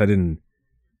 I guess I didn't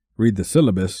read the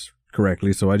syllabus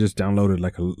correctly, so I just downloaded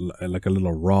like a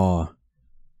little RAW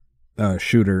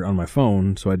shooter on my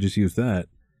phone. So I just used that,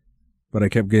 but I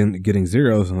kept getting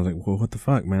zeros, and I was like, "Well, what the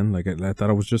fuck, man?" Like I thought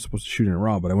I was just supposed to shoot in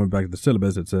RAW, but I went back to the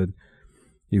syllabus. It said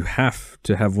you have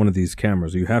to have one of these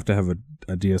cameras. You have to have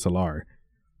a DSLR.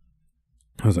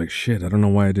 I was like, shit, I don't know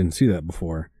why I didn't see that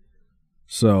before.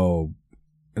 So,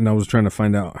 and I was trying to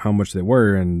find out how much they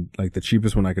were, and like the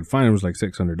cheapest one I could find was like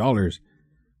 $600.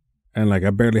 And like I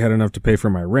barely had enough to pay for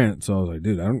my rent, so I was like,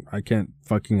 dude, I can't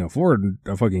fucking afford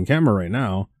a fucking camera right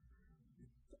now.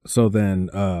 So then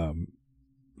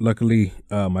luckily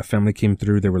my family came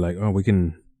through. They were like, "Oh, we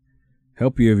can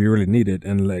help you if you really need it."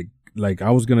 And like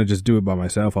I was gonna just do it by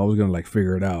myself. I was gonna like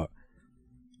figure it out.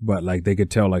 But like they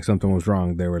could tell like something was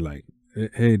wrong. They were like,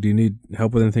 "Hey, do you need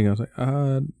help with anything?" I was like,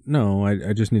 no,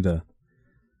 I just need to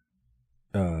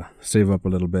save up a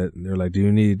little bit." And they're like, "Do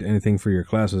you need anything for your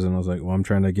classes?" And I was like, "Well, I'm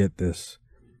trying to get this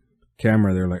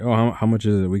camera." They're like, "Oh, how much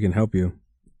is it? We can help you."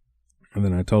 And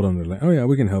then I told them, they're like, "Oh yeah,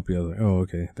 we can help you." I was like, "Oh,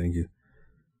 okay, thank you."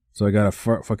 So I got a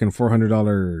fucking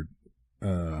 $400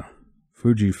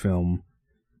 Fujifilm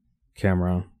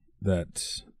camera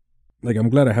that, like, I'm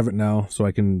glad I have it now so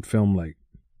I can film like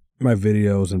my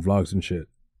videos and vlogs and shit.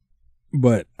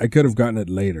 But I could have gotten it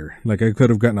later. Like I could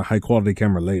have gotten a high quality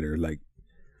camera later. Like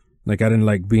I didn't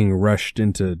like being rushed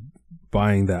into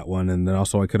buying that one, and then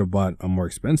also I could have bought a more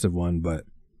expensive one. But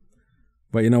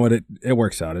you know what? It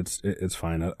works out. It's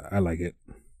fine. I like it.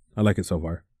 I like it so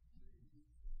far.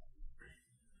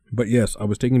 But yes, I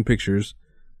was taking pictures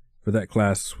for that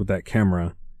class with that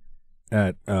camera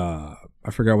at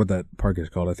I forgot what that park is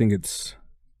called. I think it's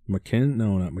No,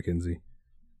 not McKenzie.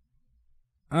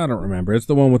 I don't remember. It's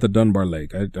the one with the Dunbar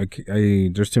Lake.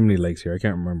 There's too many lakes here. I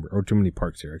can't remember, or too many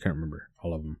parks here. I can't remember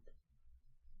all of them.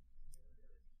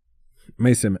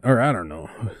 Mason, or I don't know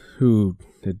who.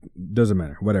 It doesn't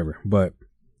matter. Whatever. But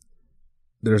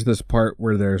there's this part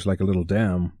where there's like a little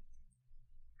dam,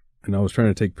 and I was trying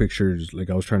to take pictures. Like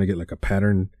I was trying to get like a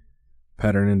pattern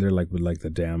in there, like with like the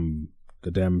dam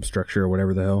structure or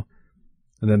whatever the hell.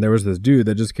 And then there was this dude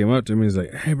that just came up to me. He's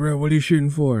like, "Hey, bro, what are you shooting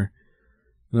for?"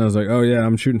 And I was like, "Oh yeah,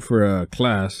 I'm shooting for a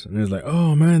class." And he was like,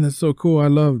 "Oh man, that's so cool. I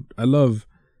love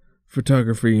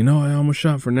photography. You know, I almost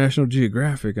shot for National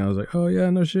Geographic." And I was like, "Oh yeah,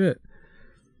 no shit."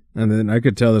 And then I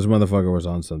could tell this motherfucker was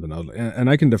on something. I was like, and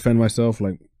I can defend myself.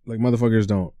 Like motherfuckers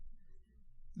don't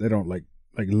like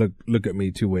look at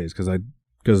me two ways because I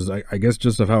guess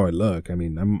just of how I look. I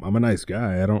mean, I'm a nice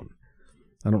guy. I don't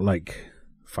like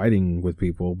fighting with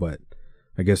people, but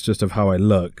I guess just of how I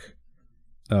look.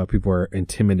 people are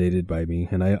intimidated by me,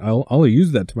 and I'll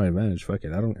use that to my advantage. Fuck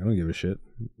it, I don't give a shit.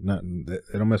 Not they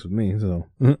don't mess with me. So,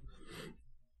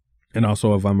 and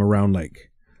also if I'm around like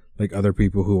other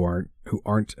people who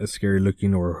aren't as scary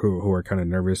looking, or who are kind of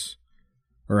nervous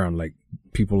around like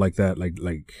people like that, like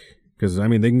because I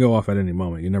mean they can go off at any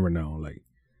moment. You never know. Like,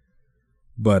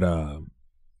 but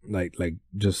like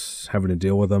just having to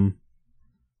deal with them.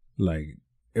 Like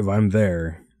if I'm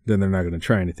there, then they're not gonna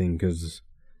try anything because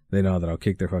they know that I'll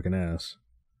kick their fucking ass.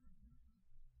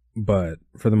 But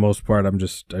for the most part, I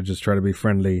just try to be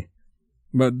friendly.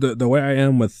 But the way I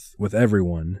am with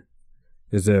everyone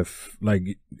is if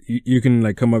like you can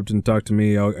like come up and talk to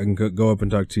me, I can go up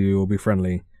and talk to you. We'll be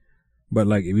friendly. But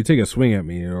like if you take a swing at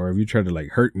me, or if you try to like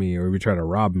hurt me, or if you try to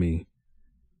rob me,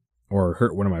 or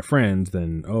hurt one of my friends,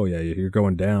 then oh yeah, you're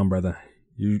going down, brother.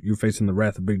 You're facing the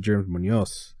wrath of Big Germs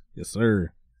Munoz. Yes,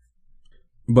 sir.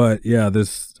 But yeah,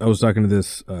 I was talking to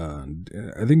this. I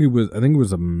think it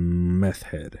was a meth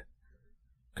head,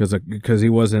 because he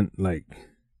wasn't like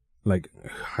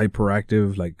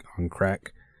hyperactive like on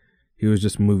crack. He was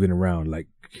just moving around like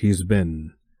he's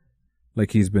been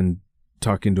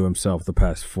talking to himself the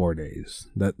past 4 days.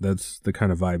 That's the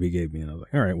kind of vibe he gave me, and I was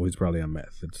like, all right, well he's probably on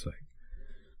meth. It's like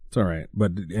it's all right,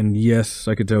 but and yes,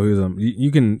 I could tell he was on. You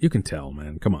can tell,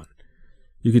 man. Come on.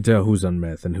 You can tell who's on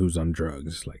meth and who's on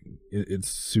drugs. Like, it's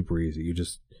super easy. You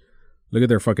just look at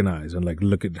their fucking eyes and, like,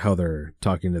 look at how they're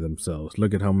talking to themselves.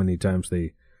 Look at how many times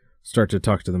they start to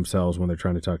talk to themselves when they're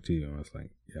trying to talk to you. And it's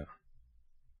like, yeah.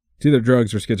 It's either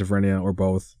drugs or schizophrenia or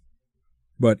both.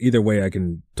 But either way, I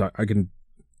can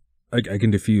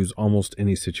diffuse almost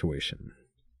any situation.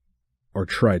 Or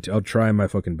I'll try my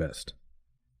fucking best.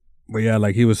 But yeah,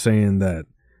 like, he was saying that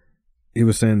he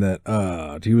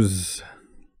was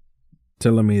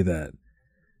telling me that,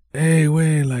 hey,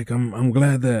 wait, like I'm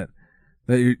glad that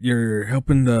you're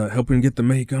helping get the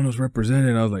Mexicanos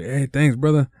represented. I was like, hey, thanks,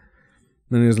 brother.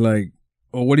 Then he was like,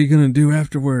 oh, what are you gonna do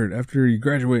after you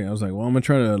graduate? I was like, well, I'm gonna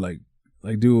try to like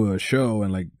do a show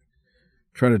and like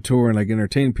try to tour and like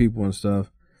entertain people and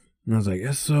stuff. And I was like,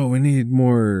 yes, so we need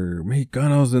more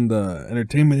Mexicanos in the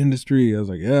entertainment industry. I was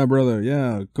like, yeah, brother,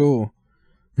 yeah, cool.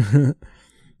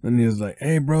 And he was like,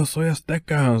 hey, bro, soy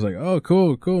Azteca. I was like, oh,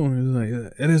 cool. He was like,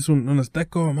 eres un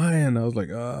Azteco Mayan. I was like,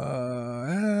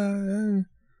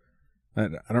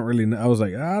 I don't really know. I was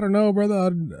like, I don't know,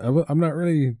 brother. I'm not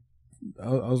really. I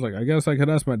was like, I guess I could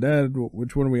ask my dad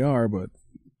which one we are, but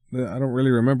I don't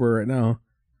really remember right now.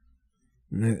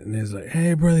 And he's like,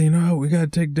 hey, brother, you know, we got to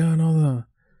take down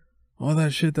all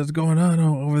that shit that's going on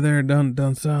over there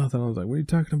down south. And I was like, what are you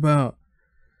talking about?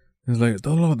 He's like,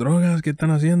 todos los drogas que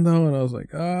están haciendo. And I was like,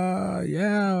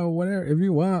 yeah, whatever. If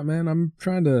you want, man, I'm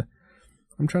trying to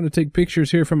take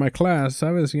pictures here for my class,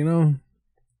 ¿sabes? You know?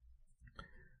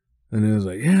 And he was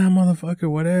like, yeah, motherfucker,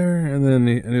 whatever. And then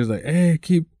he was like, hey,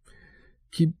 keep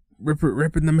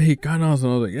ripping the Mexicanos.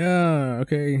 And I was like, yeah,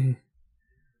 okay.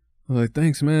 I was like,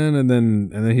 thanks, man. And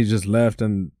then he just left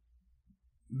and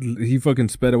he fucking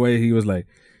sped away.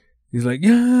 He's like,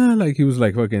 yeah, like he was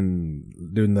like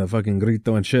fucking doing the fucking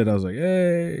grito and shit. I was like,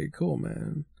 hey, cool,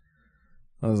 man.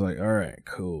 I was like, all right,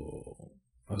 cool.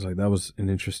 I was like, that was an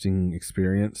interesting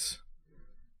experience.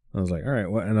 I was like, all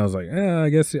right, what? And I was like, yeah, I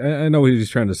guess I know what he's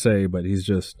trying to say, but he's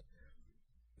just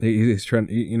he's trying,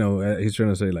 you know, he's trying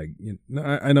to say like, you know,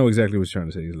 I know exactly what he's trying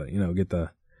to say. He's like, you know, get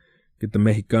the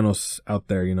Mexicanos out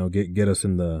there, you know, get us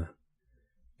in the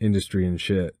industry and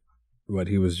shit. But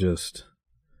he was just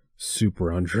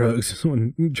super on drugs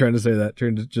when trying to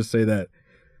just say that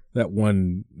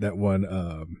one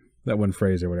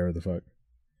phrase or whatever the fuck.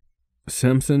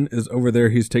 Samson is over there.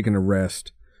 He's taking a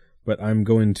rest, but I'm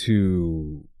going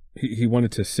to. He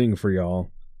wanted to sing for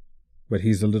y'all, but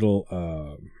he's a little.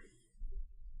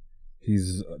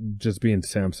 He's just being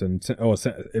Samson. Oh,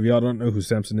 if y'all don't know who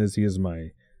Samson is, he is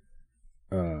my.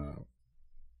 You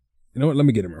know what? Let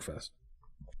me get him real fast.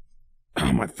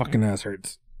 Oh, my fucking ass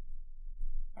hurts.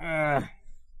 I've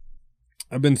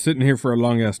been sitting here for a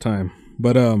long ass time,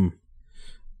 but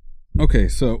okay,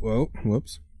 so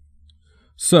whoops.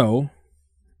 So,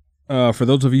 for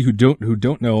those of you who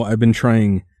don't know, I've been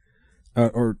trying, I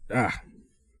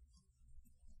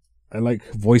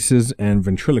like voices and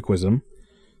ventriloquism,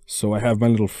 so I have my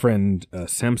little friend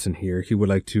Samson here. He would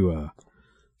like to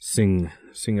sing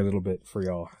a little bit for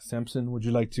y'all. Samson, would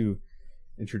you like to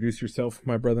introduce yourself,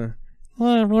 my brother?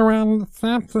 Hey everyone,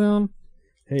 Samson.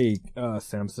 Hey,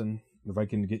 Samson, if I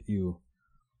can get you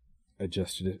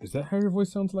adjusted. Is that how your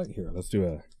voice sounds like? Here, let's do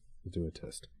a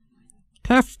test.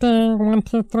 Testing 1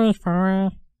 2 3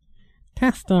 4.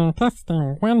 Testing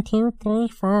 1 2 3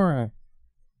 4.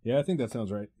 Yeah, I think that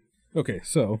sounds right. Okay,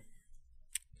 so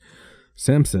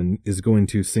Samson is going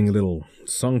to sing a little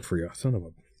song for you. Son of a...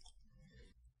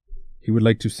 He would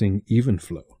like to sing Even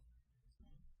Flow.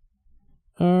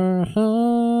 Oh,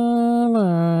 hello,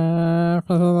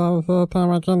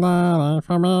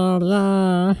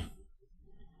 familiar.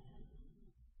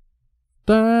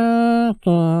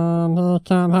 Darken, he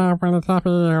can't help when it's happy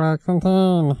like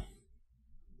something.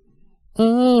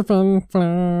 Even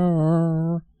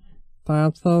flow,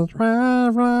 that's his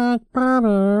drive like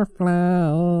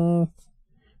butterflies.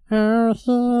 Oh,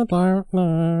 he don't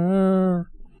know.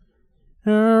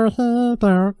 Oh, he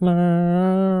don't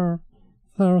know.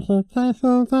 So he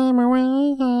chases them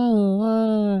away.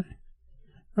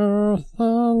 Oh,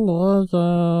 Cindy,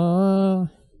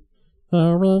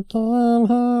 so we can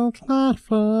have life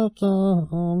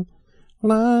again,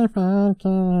 life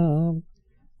again,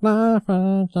 life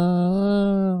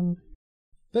again.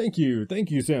 Thank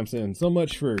you, Samson, so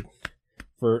much for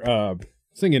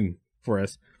singing for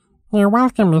us. You're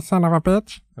welcome, you son of a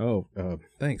bitch. Oh,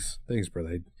 thanks,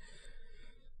 brother.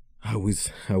 I always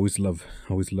love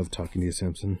talking to you,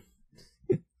 Samson.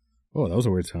 Oh, that was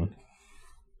a weird sound.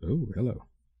 Oh, hello.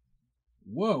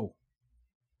 Whoa.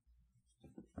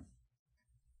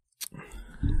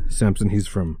 Samson, he's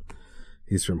from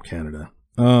Canada.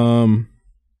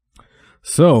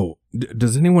 So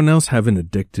does anyone else have an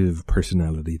addictive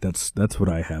personality? That's what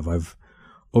I have. I've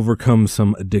overcome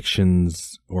some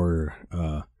addictions, or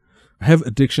I have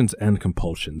addictions and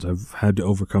compulsions. I've had to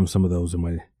overcome some of those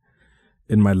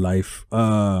in my life.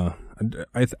 I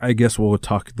guess we'll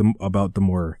talk about the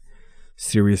more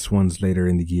serious ones later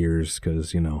in the years,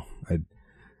 because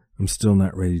I'm still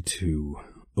not ready to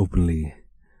openly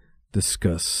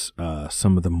discuss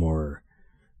some of the more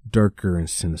darker and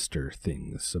sinister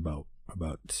things about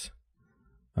what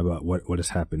has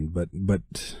happened.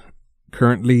 But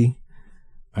currently,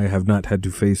 I have not had to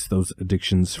face those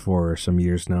addictions for some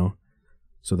years now,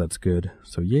 so that's good.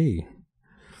 So yay.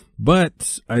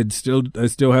 But I still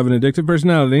have an addictive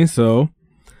personality, so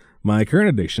my current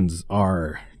addictions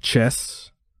are chess,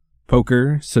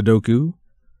 poker, Sudoku.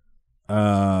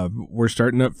 We're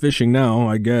starting up fishing now,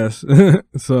 I guess.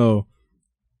 So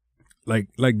like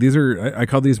these are, I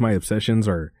call these my obsessions,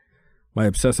 or my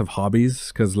obsessive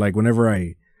hobbies, because like whenever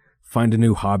I find a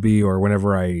new hobby, or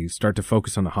whenever I start to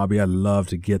focus on a hobby, I love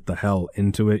to get the hell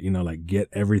into it, like get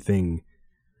everything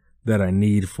that I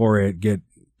need for it, get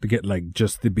like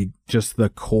just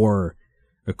the core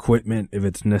equipment if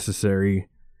it's necessary,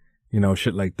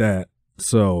 shit like that.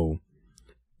 So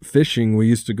fishing, we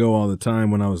used to go all the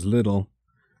time when I was little,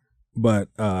 but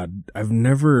I've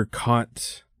never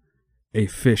caught a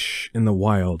fish in the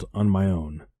wild on my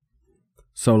own.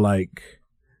 So like,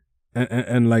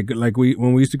 and like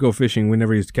when we used to go fishing, we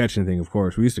never used to catch anything. Of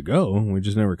course, we used to go, we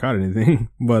just never caught anything.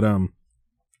 But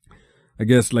I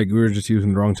guess like we were just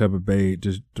using the wrong type of bait,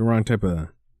 just the wrong type of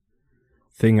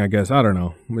thing, I guess. I don't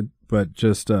know, but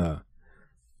just the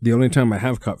only time I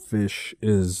have caught fish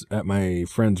is at my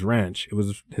friend's ranch. It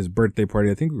was his birthday party.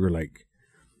 I think we were like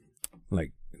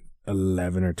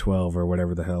 11 or 12 or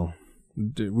whatever the hell.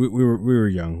 We were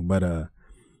young, but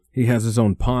he has his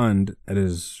own pond at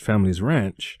his family's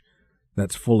ranch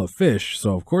that's full of fish.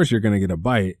 So of course you're gonna get a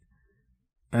bite.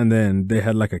 And then they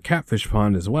had like a catfish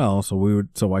pond as well.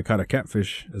 So I caught a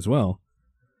catfish as well.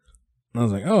 And I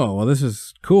was like, oh well, this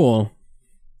is cool.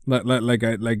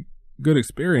 Like good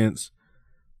experience.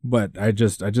 But I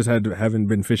just haven't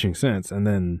been fishing since. And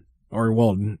then,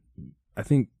 I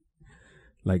think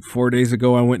like 4 days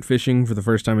ago I went fishing for the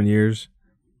first time in years.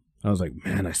 I was like,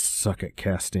 man, I suck at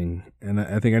casting, and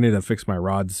I think I need to fix my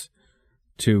rods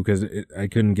too, because I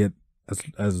couldn't get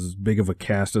as big of a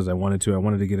cast as I wanted to. I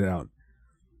wanted to get it out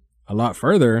a lot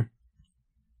further.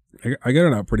 I got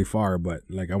it out pretty far, but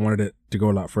like I wanted it to go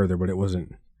a lot further, but it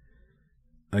wasn't.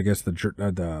 I guess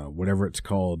the whatever it's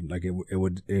called, like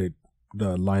the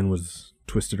line was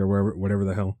twisted or whatever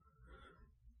the hell.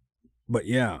 But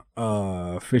yeah,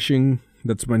 fishing,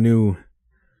 that's my new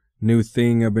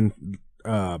thing. I've been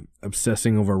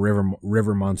obsessing over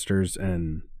river monsters,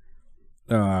 and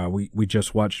we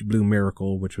just watched Blue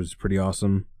Miracle, which was pretty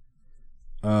awesome.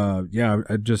 Yeah,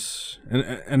 I just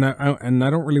and I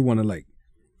don't really want to like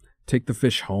take the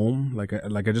fish home. Like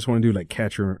I just want to do like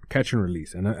catch and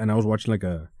release. And I was watching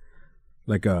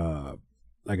like a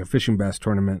fishing bass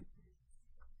tournament,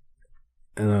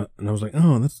 and I was like,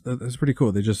 oh, that's pretty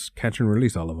cool. They just catch and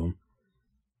release all of them.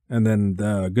 And then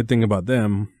the good thing about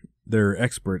them, they're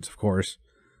experts, of course,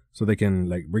 so they can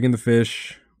like bring in the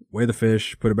fish, weigh the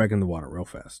fish, put it back in the water real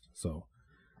fast. So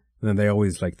and then they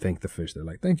always like thank the fish. They're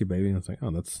like, "Thank you, baby." And it's like,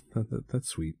 "Oh, that's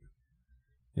sweet,"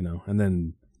 And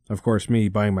then of course, me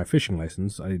buying my fishing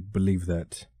license, I believe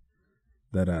that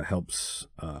that helps.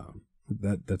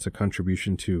 That's a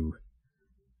contribution to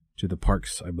the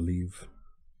parks, I believe.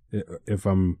 If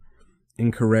I'm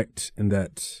incorrect in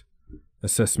that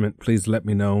assessment, please let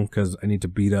me know, because I need to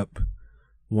beat up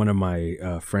one of my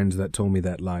friends that told me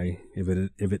that lie, if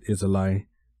it is a lie.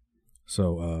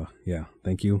 So yeah,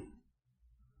 thank you.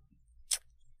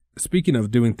 Speaking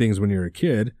of doing things when you're a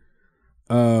kid,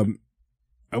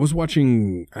 I was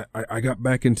watching. I got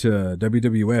back into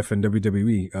WWF and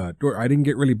WWE. Or I didn't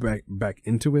get really back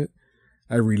into it.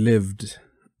 I relived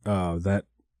that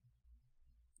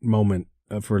moment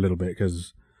for a little bit,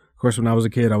 because, of course, when I was a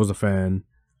kid, I was a fan.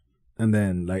 And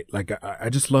then, I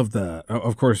just love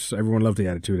of course, everyone loved the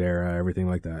Attitude Era, everything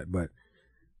like that. But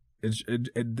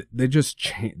they just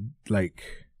changed.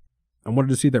 I wanted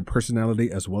to see their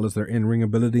personality as well as their in-ring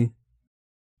ability.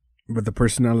 But the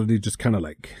personality just kind of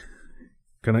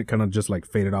just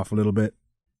faded off a little bit.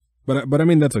 But I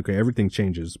mean, that's okay. Everything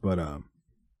changes. But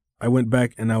I went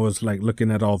back and I was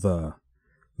looking at all the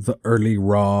early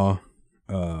Raw,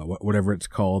 whatever it's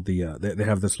called. They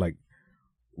have this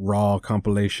Raw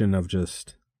compilation of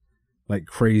just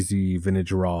crazy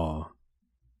vintage Raw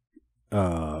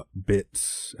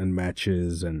bits and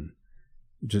matches, and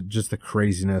just the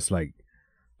craziness. One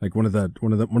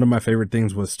of my favorite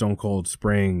things was Stone Cold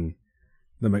spraying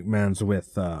the McMahons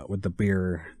with the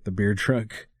beer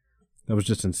truck. That was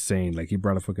just insane. He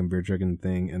brought a fucking beer truck in the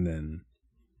thing, and then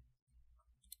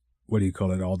what do you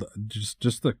call it? All the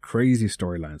just the crazy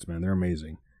storylines, man. They're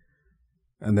amazing.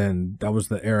 And then that was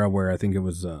the era where I think it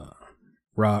was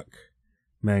Rock,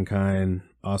 Mankind,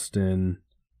 Austin,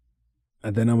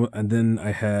 and then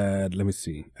I had, let me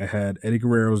see, I had Eddie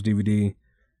Guerrero's DVD,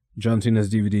 John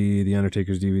Cena's DVD, The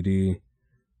Undertaker's DVD,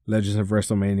 Legends of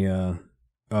WrestleMania,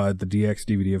 the DX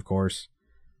DVD, of course.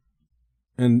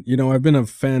 And I've been a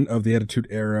fan of the Attitude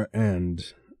Era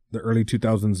and the early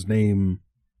 2000s name,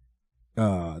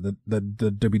 the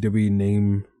WWE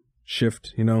name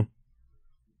shift,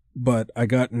 But I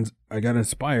got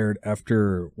inspired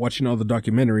after watching all the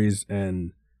documentaries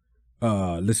and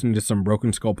listening to some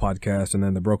Broken Skull podcast, and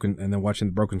then watching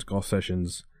the Broken Skull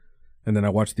sessions, and then I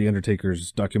watched the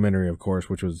Undertaker's documentary, of course,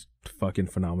 which was fucking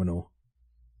phenomenal.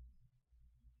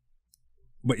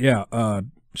 But yeah,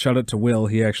 shout out to Will.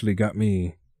 He actually got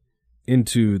me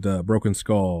into the Broken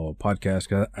Skull podcast,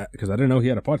 because I didn't know he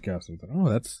had a podcast. I thought, oh,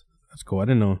 that's cool. I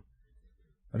didn't know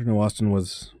Austin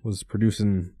was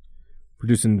producing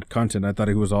content. I thought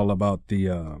he was all about the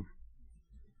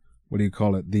what do you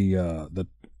call it? The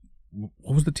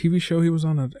what was the TV show he was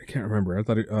on? I can't remember. I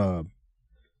thought it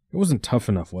wasn't Tough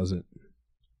Enough, was it?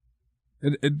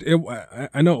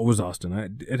 I know it was Austin.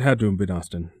 It had to have been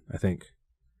Austin, I think.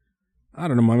 I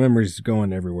don't know, my memory's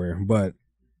going everywhere.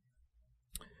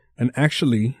 And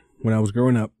actually, when I was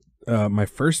growing up, my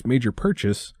first major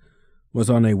purchase was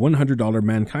on a $100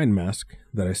 Mankind mask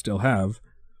that I still have.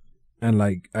 And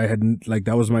I hadn't,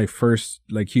 that was my first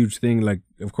huge thing.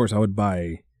 Of course I would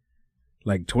buy,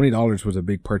 $20 was a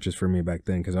big purchase for me back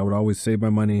then, because I would always save my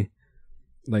money,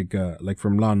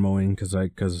 from lawn mowing, because I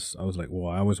was well,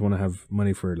 I always want to have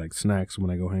money for snacks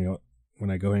when I go hang out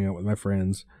with my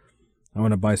friends. I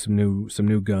want to buy some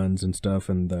new guns and stuff,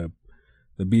 and the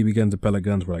BB guns and pellet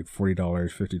guns were $40,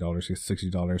 $50,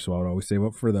 $60, so I would always save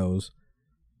up for those.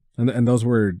 And those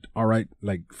were all right,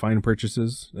 fine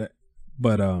purchases.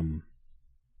 But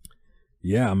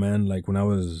yeah, man, when I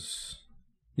was,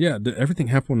 everything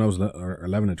happened when I was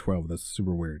 11 or 12. That's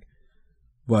super weird.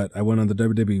 But I went on the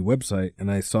WWE website and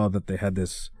I saw that they had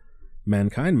this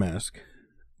Mankind mask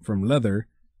from leather,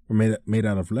 or made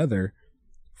out of leather,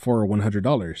 for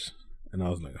 $100. And I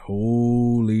was like,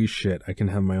 holy shit, I can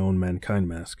have my own Mankind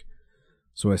mask.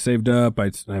 So I saved up,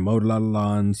 I mowed a lot of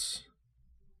lawns.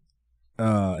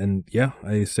 And yeah,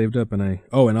 I saved up, and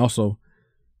and also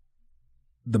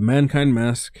the Mankind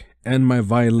mask and my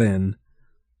violin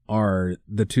are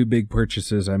the two big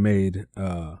purchases I made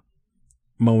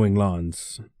mowing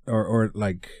lawns, or what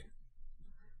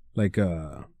do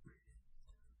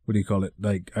you call it?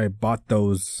 I bought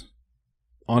those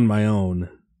on my own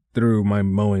through my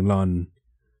mowing lawn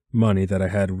money that I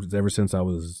had ever since I've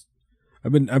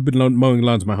been mowing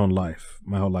lawns my whole life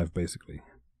basically.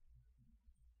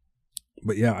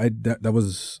 But yeah, that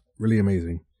was really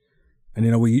amazing.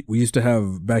 And we used to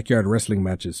have backyard wrestling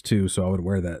matches too, so I would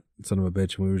wear that son of a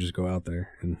bitch, and we would just go out there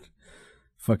and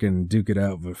fucking duke it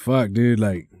out. But fuck, dude,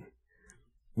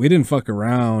 we didn't fuck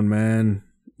around, man.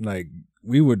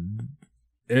 We would,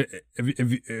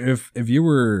 if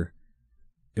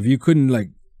you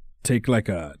couldn't take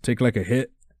a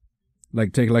hit,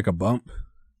 take a bump,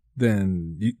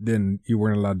 then you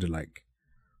weren't allowed to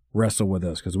wrestle with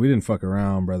us, because we didn't fuck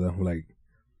around, brother.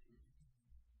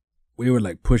 we would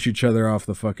like push each other off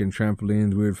the fucking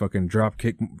trampolines. We would fucking drop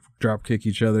kick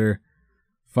each other,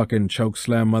 fucking choke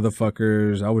slam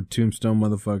motherfuckers. I would tombstone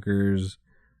motherfuckers.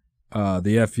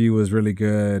 The FU was really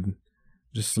good.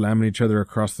 Just slamming each other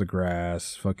across the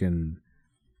grass, fucking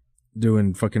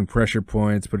doing fucking pressure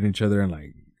points, putting each other in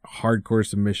like hardcore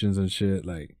submissions and shit.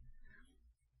 Like,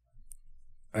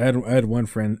 I had one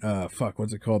friend,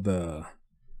 what's it called?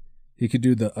 He could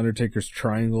do the Undertaker's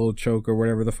triangle choke or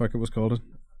whatever the fuck it was called.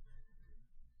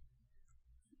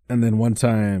 And then one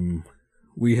time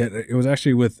it was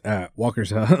actually at Walker's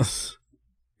house.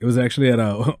 It was actually it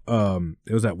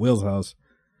was at Will's house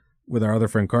with our other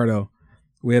friend Cardo.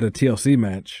 We had a TLC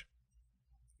match,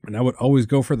 and I would always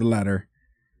go for the ladder.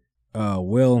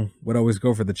 Will would always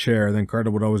go for the chair, then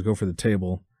Cardo would always go for the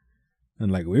table. And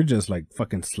like, we would just like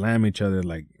fucking slam each other,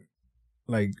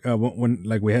 when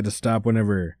like we had to stop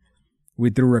whenever we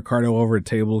threw Ricardo over a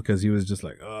table, because he was just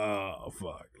like, oh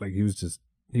fuck, like he was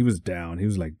down. He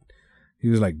was like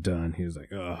done. He was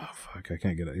like, oh fuck, I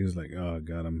can't get it. He was like, oh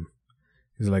god,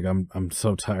 I'm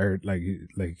so tired. Like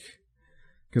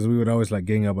because we would always like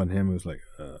gang up on him. It was like,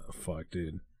 fuck,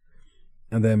 dude.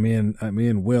 And then me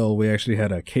and Will, we actually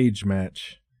had a cage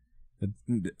match.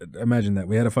 Imagine that.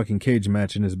 We had a fucking cage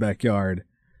match in his backyard,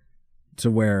 to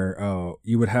where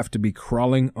you would have to be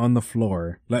crawling on the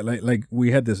floor. Like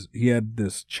he had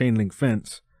this chain link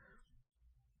fence.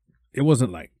 It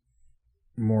wasn't like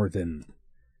more than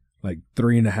like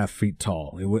 3.5 feet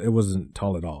tall. It wasn't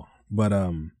tall at all. But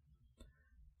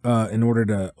in order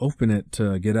to open it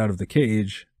to get out of the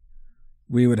cage,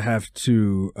 we would have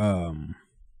to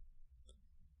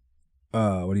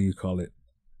what do you call it?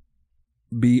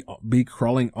 Be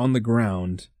crawling on the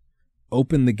ground,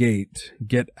 open the gate,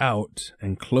 get out,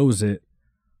 and close it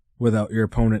without your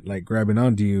opponent like grabbing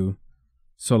onto you.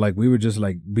 So like we would just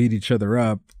like beat each other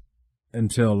up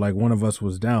until like one of us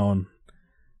was down,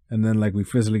 and then like we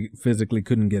physically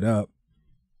couldn't get up,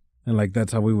 and like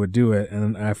that's how we would do it.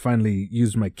 And I finally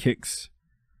used my kicks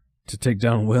to take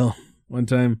down Will one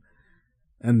time,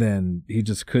 and then he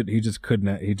just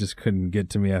couldn't get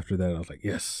to me after that. I was like,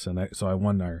 yes, and so I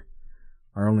won our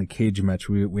only cage match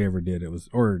we ever did. It was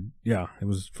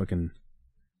fucking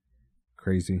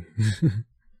crazy.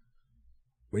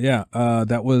 But yeah,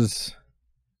 that was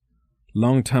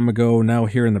long time ago. Now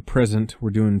here in the present, we're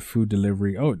doing food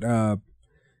delivery.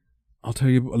 I'll tell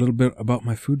you a little bit about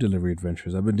my food delivery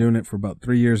adventures. I've been doing it for about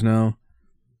 3 years now.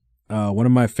 One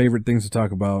of my favorite things to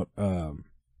talk about,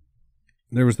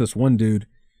 there was this one dude,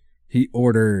 he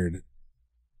ordered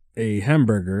a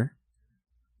hamburger,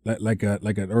 like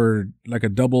a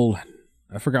double,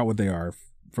 I forgot what they are,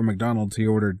 from McDonald's. He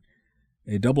ordered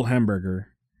a double hamburger,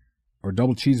 or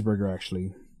double cheeseburger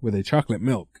actually, with a chocolate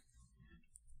milk.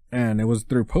 And it was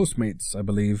through Postmates, I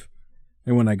believe.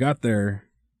 And when I got there,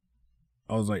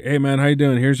 I was like, hey man, how you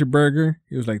doing? Here's your burger.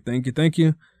 He was like, thank you.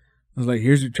 I was like,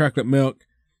 here's your chocolate milk.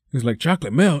 He was like,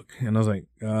 chocolate milk? And I was like,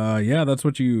 yeah, that's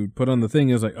what you put on the thing.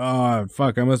 He was like, oh,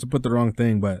 fuck, I must have put the wrong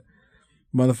thing. But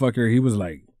motherfucker, he was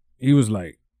like,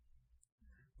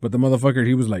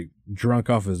 drunk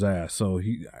off his ass. So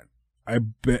I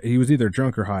bet he was either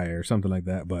drunk or high or something like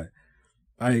that. But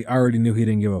I already knew he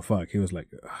didn't give a fuck. He was like,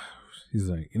 he's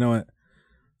like, you know what?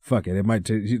 Fuck it. It might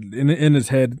take, in his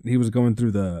head, he was going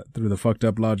through the fucked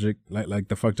up logic, like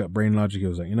the fucked up brain logic. He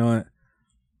was like, you know what?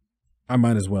 I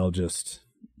might as well just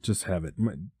have it.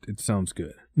 It sounds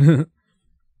good.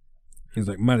 He's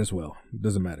like, might as well.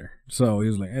 Doesn't matter. So he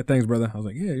was like, hey, thanks, brother. I was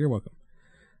like, yeah, you're welcome.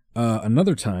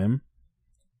 Another time,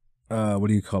 what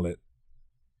do you call it?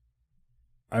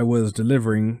 I was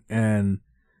delivering, and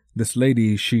this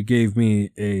lady, she gave me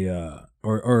a,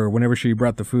 or whenever she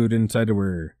brought the food inside to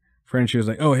her friend, she was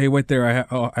like, oh, hey, wait there.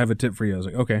 I have a tip for you. I was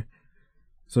like, okay.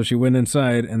 So she went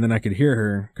inside, and then I could hear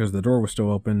her because the door was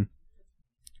still open.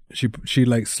 She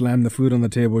like slammed the food on the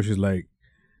table. She's like,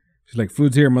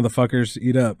 food's here, motherfuckers,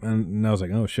 eat up. And I was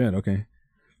like, oh shit, okay.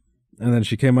 And then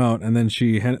she came out, and then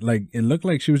she had like, it looked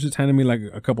like she was just handing me like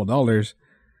a couple dollars.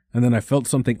 And then I felt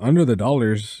something under the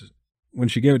dollars when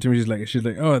she gave it to me. She's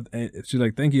like, oh, she's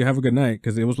like, thank you, have a good night,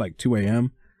 because it was like 2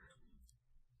 a.m.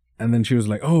 And then she was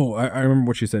like, oh, I remember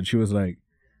what she said. She was like,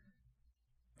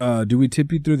 do we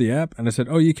tip you through the app? And I said,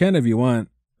 oh, you can if you want.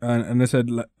 And I said,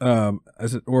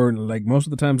 or like most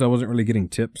of the times I wasn't really getting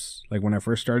tips, like when I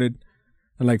first started.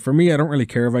 And like for me, I don't really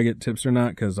care if I get tips or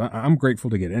not, because I'm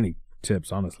grateful to get any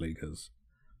tips, honestly, because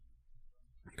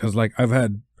like I've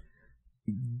had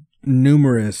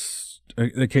numerous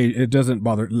occasions, it doesn't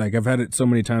bother, like I've had it so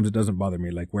many times it doesn't bother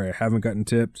me, like where I haven't gotten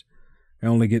tipped. I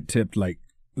only get tipped like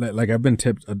I've been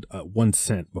tipped 1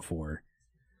 cent before.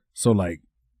 So like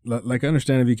I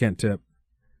understand if you can't tip,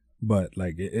 but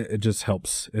like it just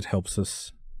helps. It helps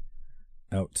us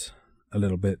out a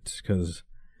little bit because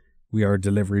we are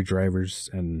delivery drivers,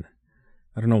 and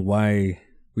I don't know why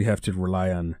we have to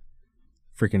rely on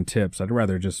freaking tips. I'd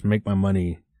rather just make my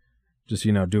money just,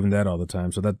 doing that all the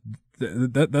time. So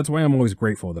that's why I'm always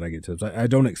grateful that I get tips. I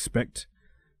don't expect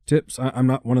tips. I'm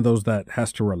not one of those that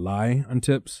has to rely on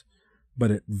tips,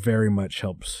 but it very much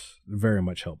helps. Very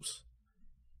much helps.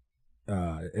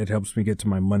 It helps me get to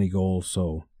my money goal,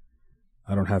 so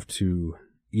I don't have to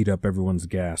eat up everyone's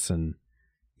gas and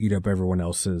eat up all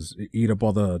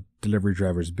the delivery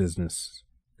drivers' business,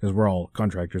 because we're all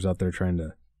contractors out there trying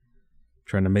to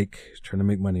make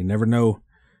money. Never know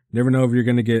if you're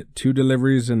gonna get 2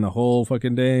 deliveries in the whole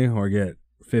fucking day or get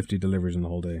 50 deliveries in the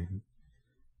whole day.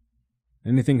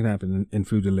 Anything can happen in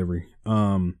food delivery.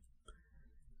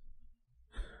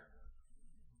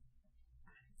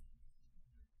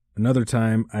 Another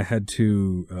time I had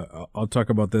to, I'll talk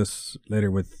about this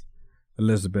later with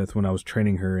Elizabeth when I was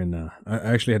training her, and I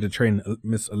actually had to train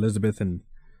Miss Elizabeth in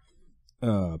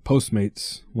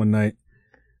Postmates one night,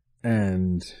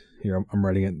 and here I'm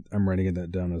writing it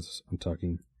that down as I'm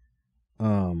talking.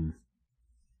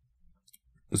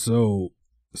 So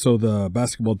the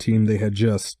basketball team,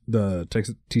 the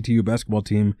Texas TTU basketball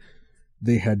team,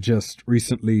 they had just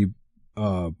recently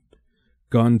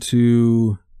gone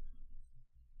to.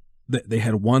 They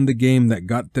had won the game that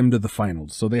got them to the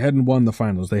finals. So they hadn't won the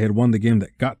finals. They had won the game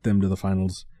that got them to the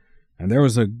finals. And there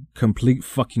was a complete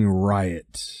fucking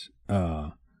riot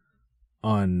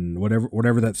on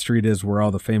whatever that street is where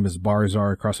all the famous bars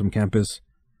are across from campus.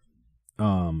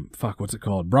 What's it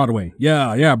called? Broadway.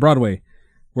 Yeah, Broadway.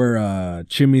 Where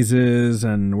Chimmy's is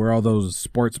and where all those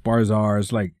sports bars are.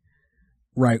 It's like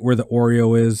right where the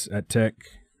Oreo is at Tech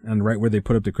and right where they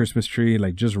put up the Christmas tree.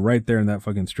 Like just right there in that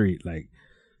fucking street. Like,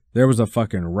 there was a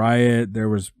fucking riot. There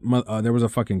was a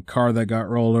fucking car that got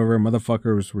rolled over.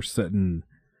 Motherfuckers were sitting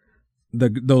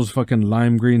those fucking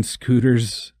lime green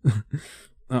scooters. Do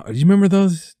you remember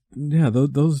those? Yeah,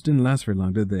 those didn't last very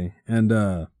long, did they? And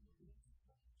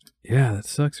yeah, that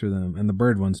sucks for them. And the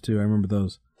bird ones too. I remember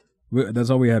those. That's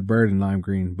all we had, bird and lime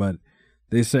green. But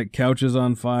they set couches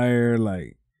on fire.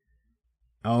 Like,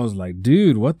 I was like,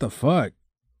 dude, what the fuck?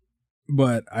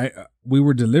 But we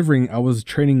were delivering. I was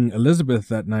training Elizabeth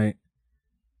that night,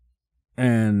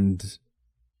 and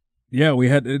yeah, we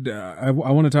had. I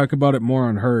want to talk about it more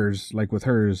on hers, like with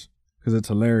hers, because it's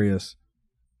hilarious.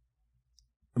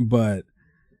 But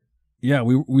yeah,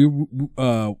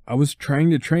 I was trying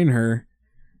to train her,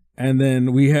 and then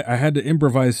I had to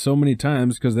improvise so many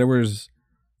times because there was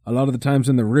a lot of the times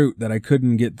in the route that I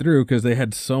couldn't get through because they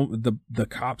had the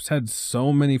cops had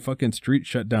so many fucking streets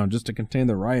shut down just to contain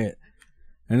the riot.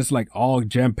 And it's like all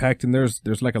jam packed, and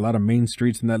there's like a lot of main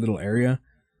streets in that little area.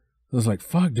 I was like,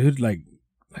 fuck, dude, like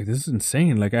this is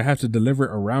insane. Like, I have to deliver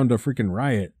around a freaking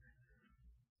riot.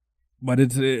 But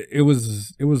it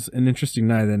was an interesting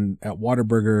night. And at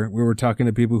Whataburger, we were talking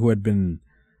to people who had been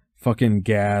fucking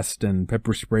gassed and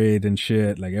pepper sprayed and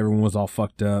shit. Like, everyone was all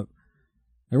fucked up.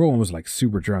 Everyone was like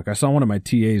super drunk. I saw one of my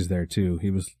TAs there too. He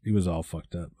was all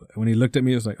fucked up. When he looked at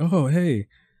me, he was like, oh, hey.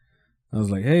 I was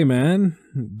like, hey, man,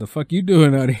 the fuck you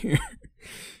doing out here?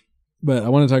 But I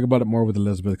want to talk about it more with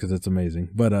Elizabeth because it's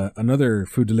amazing. But another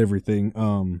food delivery thing,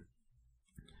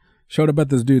 showed up at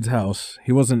this dude's house.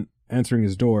 He wasn't answering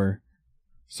his door,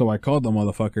 so I called the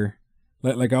motherfucker.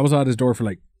 Like I was at his door for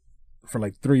like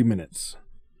 3 minutes.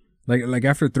 Like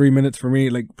after 3 minutes for me,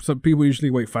 like some people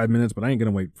usually wait 5 minutes, but I ain't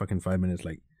gonna wait fucking 5 minutes.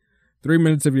 Like 3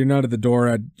 minutes if you're not at the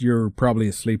door, you're probably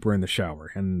asleep or in the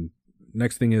shower. And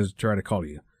next thing is try to call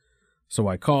you. So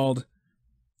I called,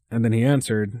 and then he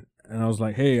answered, and I was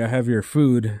like, hey, I have your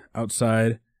food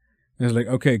outside. And he was like,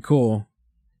 okay, cool.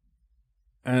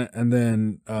 And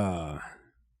then I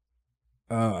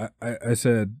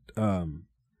said,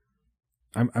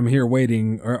 I'm here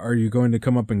waiting. Are you going to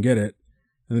come up and get it?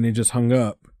 And then he just hung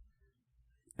up.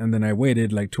 And then I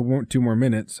waited like two more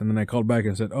minutes, and then I called back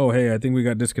and said, oh, hey, I think we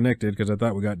got disconnected, because I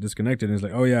thought we got disconnected. And he's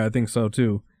like, oh, yeah, I think so,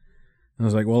 too. And I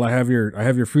was like, well, I have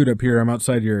your food up here. I'm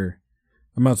outside your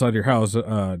house.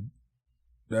 Do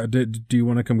you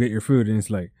want to come get your food? And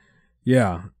he's like,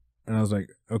 yeah. And I was like,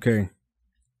 okay.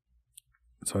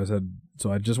 So I said,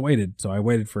 so I just waited. So I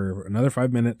waited for another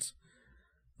 5 minutes.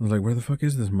 I was like, where the fuck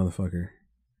is this motherfucker?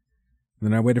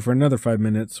 And then I waited for another 5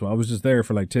 minutes. So I was just there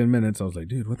for like 10 minutes. I was like,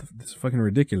 dude, this is fucking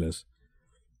ridiculous.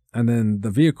 And then the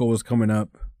vehicle was coming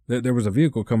up. There was a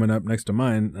vehicle coming up next to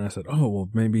mine. And I said, oh, well,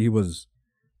 maybe he was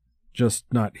just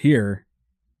not here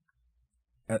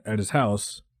at his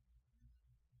house.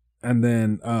 And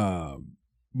then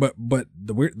but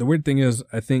the weird thing is,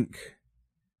 I think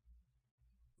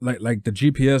like the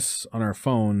GPS on our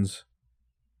phones,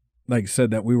 like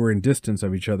said that we were in distance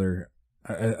of each other.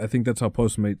 I think that's how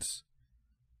Postmates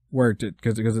worked. It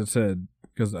because it said,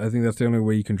 because I think that's the only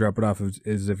way you can drop it off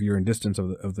is if you're in distance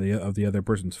of the other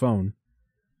person's phone.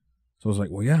 So I was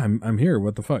like, well, yeah, I'm here.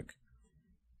 What the fuck?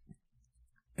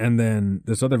 And then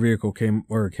this other vehicle came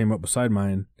up beside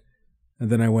mine, and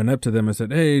then I went up to them and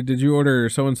said, hey, did you order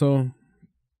so and so?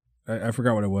 I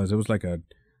forgot what it was. It was like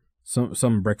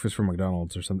some breakfast from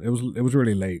McDonald's or something. It was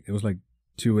really late. It was like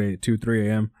 3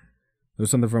 a.m. It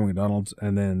was something from McDonald's,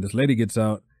 and then this lady gets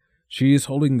out. She's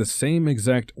holding the same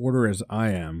exact order as I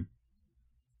am.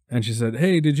 And she said,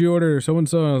 hey, did you order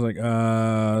so-and-so? I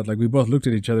was like, we both looked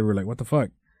at each other. We were like, what the fuck?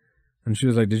 And she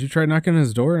was like, did you try knocking on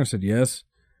his door? And I said, yes.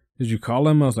 Did you call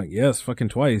him? I was like, yes, fucking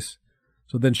twice.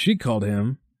 So then she called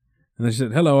him, and then she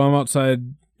said, hello, I'm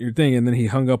outside your thing. And then he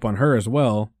hung up on her as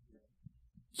well.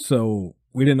 So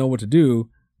we didn't know what to do.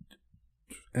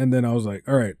 And then I was like,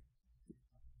 all right,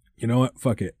 you know what?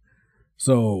 Fuck it.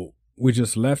 So we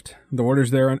just left the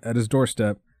orders there at his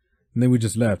doorstep, and then we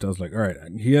just left. I was like, all right,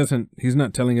 he's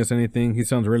not telling us anything. He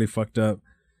sounds really fucked up.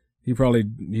 He's probably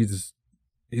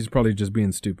just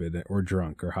being stupid or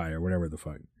drunk or high or whatever the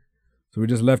fuck. So we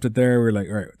just left it there. We were like,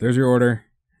 all right, there's your order.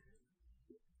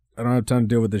 I don't have time to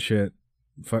deal with this shit.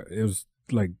 It was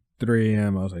like 3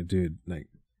 a.m. I was like, dude, like,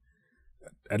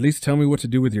 at least tell me what to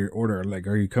do with your order. Like,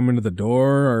 are you coming to the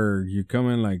door, or are you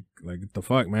coming like the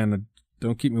fuck, man?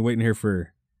 Don't keep me waiting here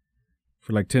for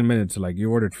like 10 minutes. Like, you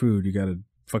ordered food. You gotta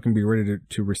fucking be ready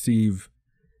to receive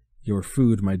your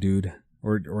food, my dude.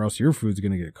 Or else your food's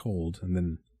gonna get cold, and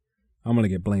then I'm gonna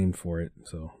get blamed for it.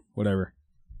 So, whatever.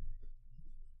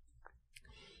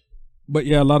 But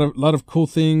yeah, a lot of cool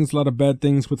things, a lot of bad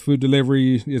things with food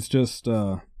delivery. It's just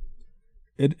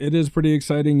it is pretty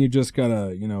exciting. You just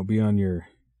gotta, be on your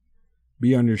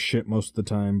shit most of the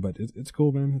time, but it's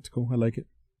cool, man. It's cool. I like it.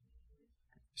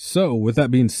 So, with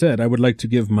that being said, I would like to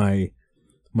give my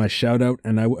shout out,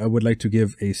 and I would like to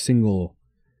give a single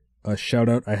shout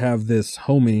out. I have this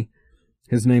homie.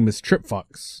 His name is Trip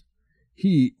Fox.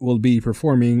 He will be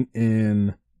performing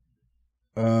in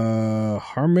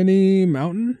Harmony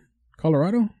Mountain,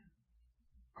 Colorado.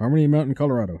 Harmony Mountain,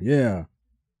 Colorado. Yeah.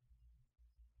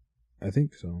 I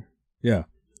think so. Yeah.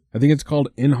 I think it's called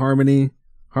In Harmony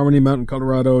Mountain,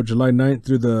 Colorado, July 9th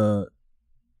through the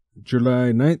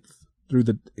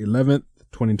 11th,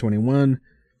 2021.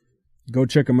 Go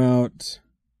check him out.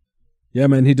 Yeah,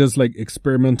 man, he does like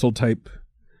experimental type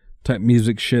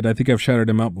music shit. I think I've shouted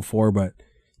him out before, but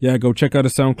yeah, go check out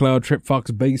his SoundCloud, Trip Fox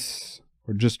Bass,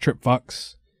 or just Trip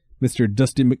Fox, Mr.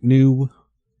 Dusty McNew.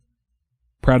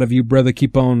 Proud of you, brother.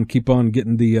 Keep on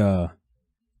getting the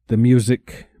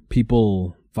music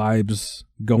people vibes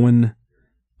going.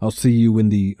 I'll see you in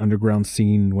the underground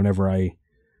scene whenever I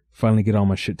finally get all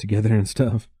my shit together and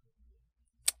stuff.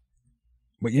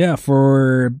 But yeah,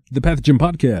 for the Pathogen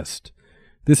Podcast,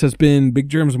 this has been Big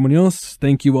Germs Munoz.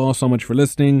 Thank you all so much for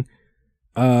listening.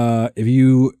 If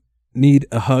you need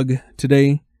a hug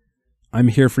today, I'm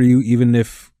here for you, even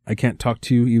if I can't talk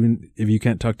to you, even if you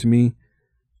can't talk to me.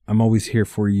 I'm always here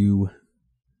for you.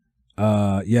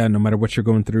 Yeah, no matter what you're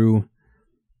going through.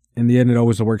 In the end, it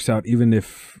always works out, even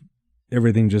if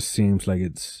everything just seems like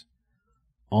it's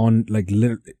on, like,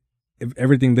 if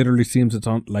everything literally seems it's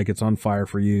on fire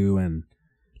for you, and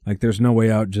like there's no way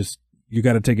out. Just, you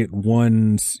got to take it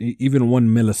even 1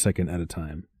 millisecond at a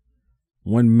time.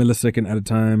 1 millisecond at a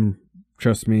time.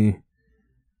 Trust me.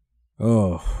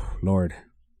 Oh, Lord.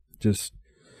 Just,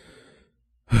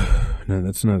 no,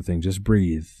 that's another thing. Just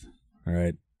breathe. All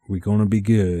right. We're going to be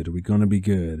good. We're going to be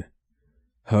good.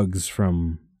 Hugs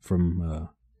from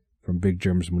Big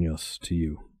Germs Munoz to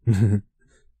you.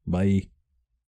 Bye.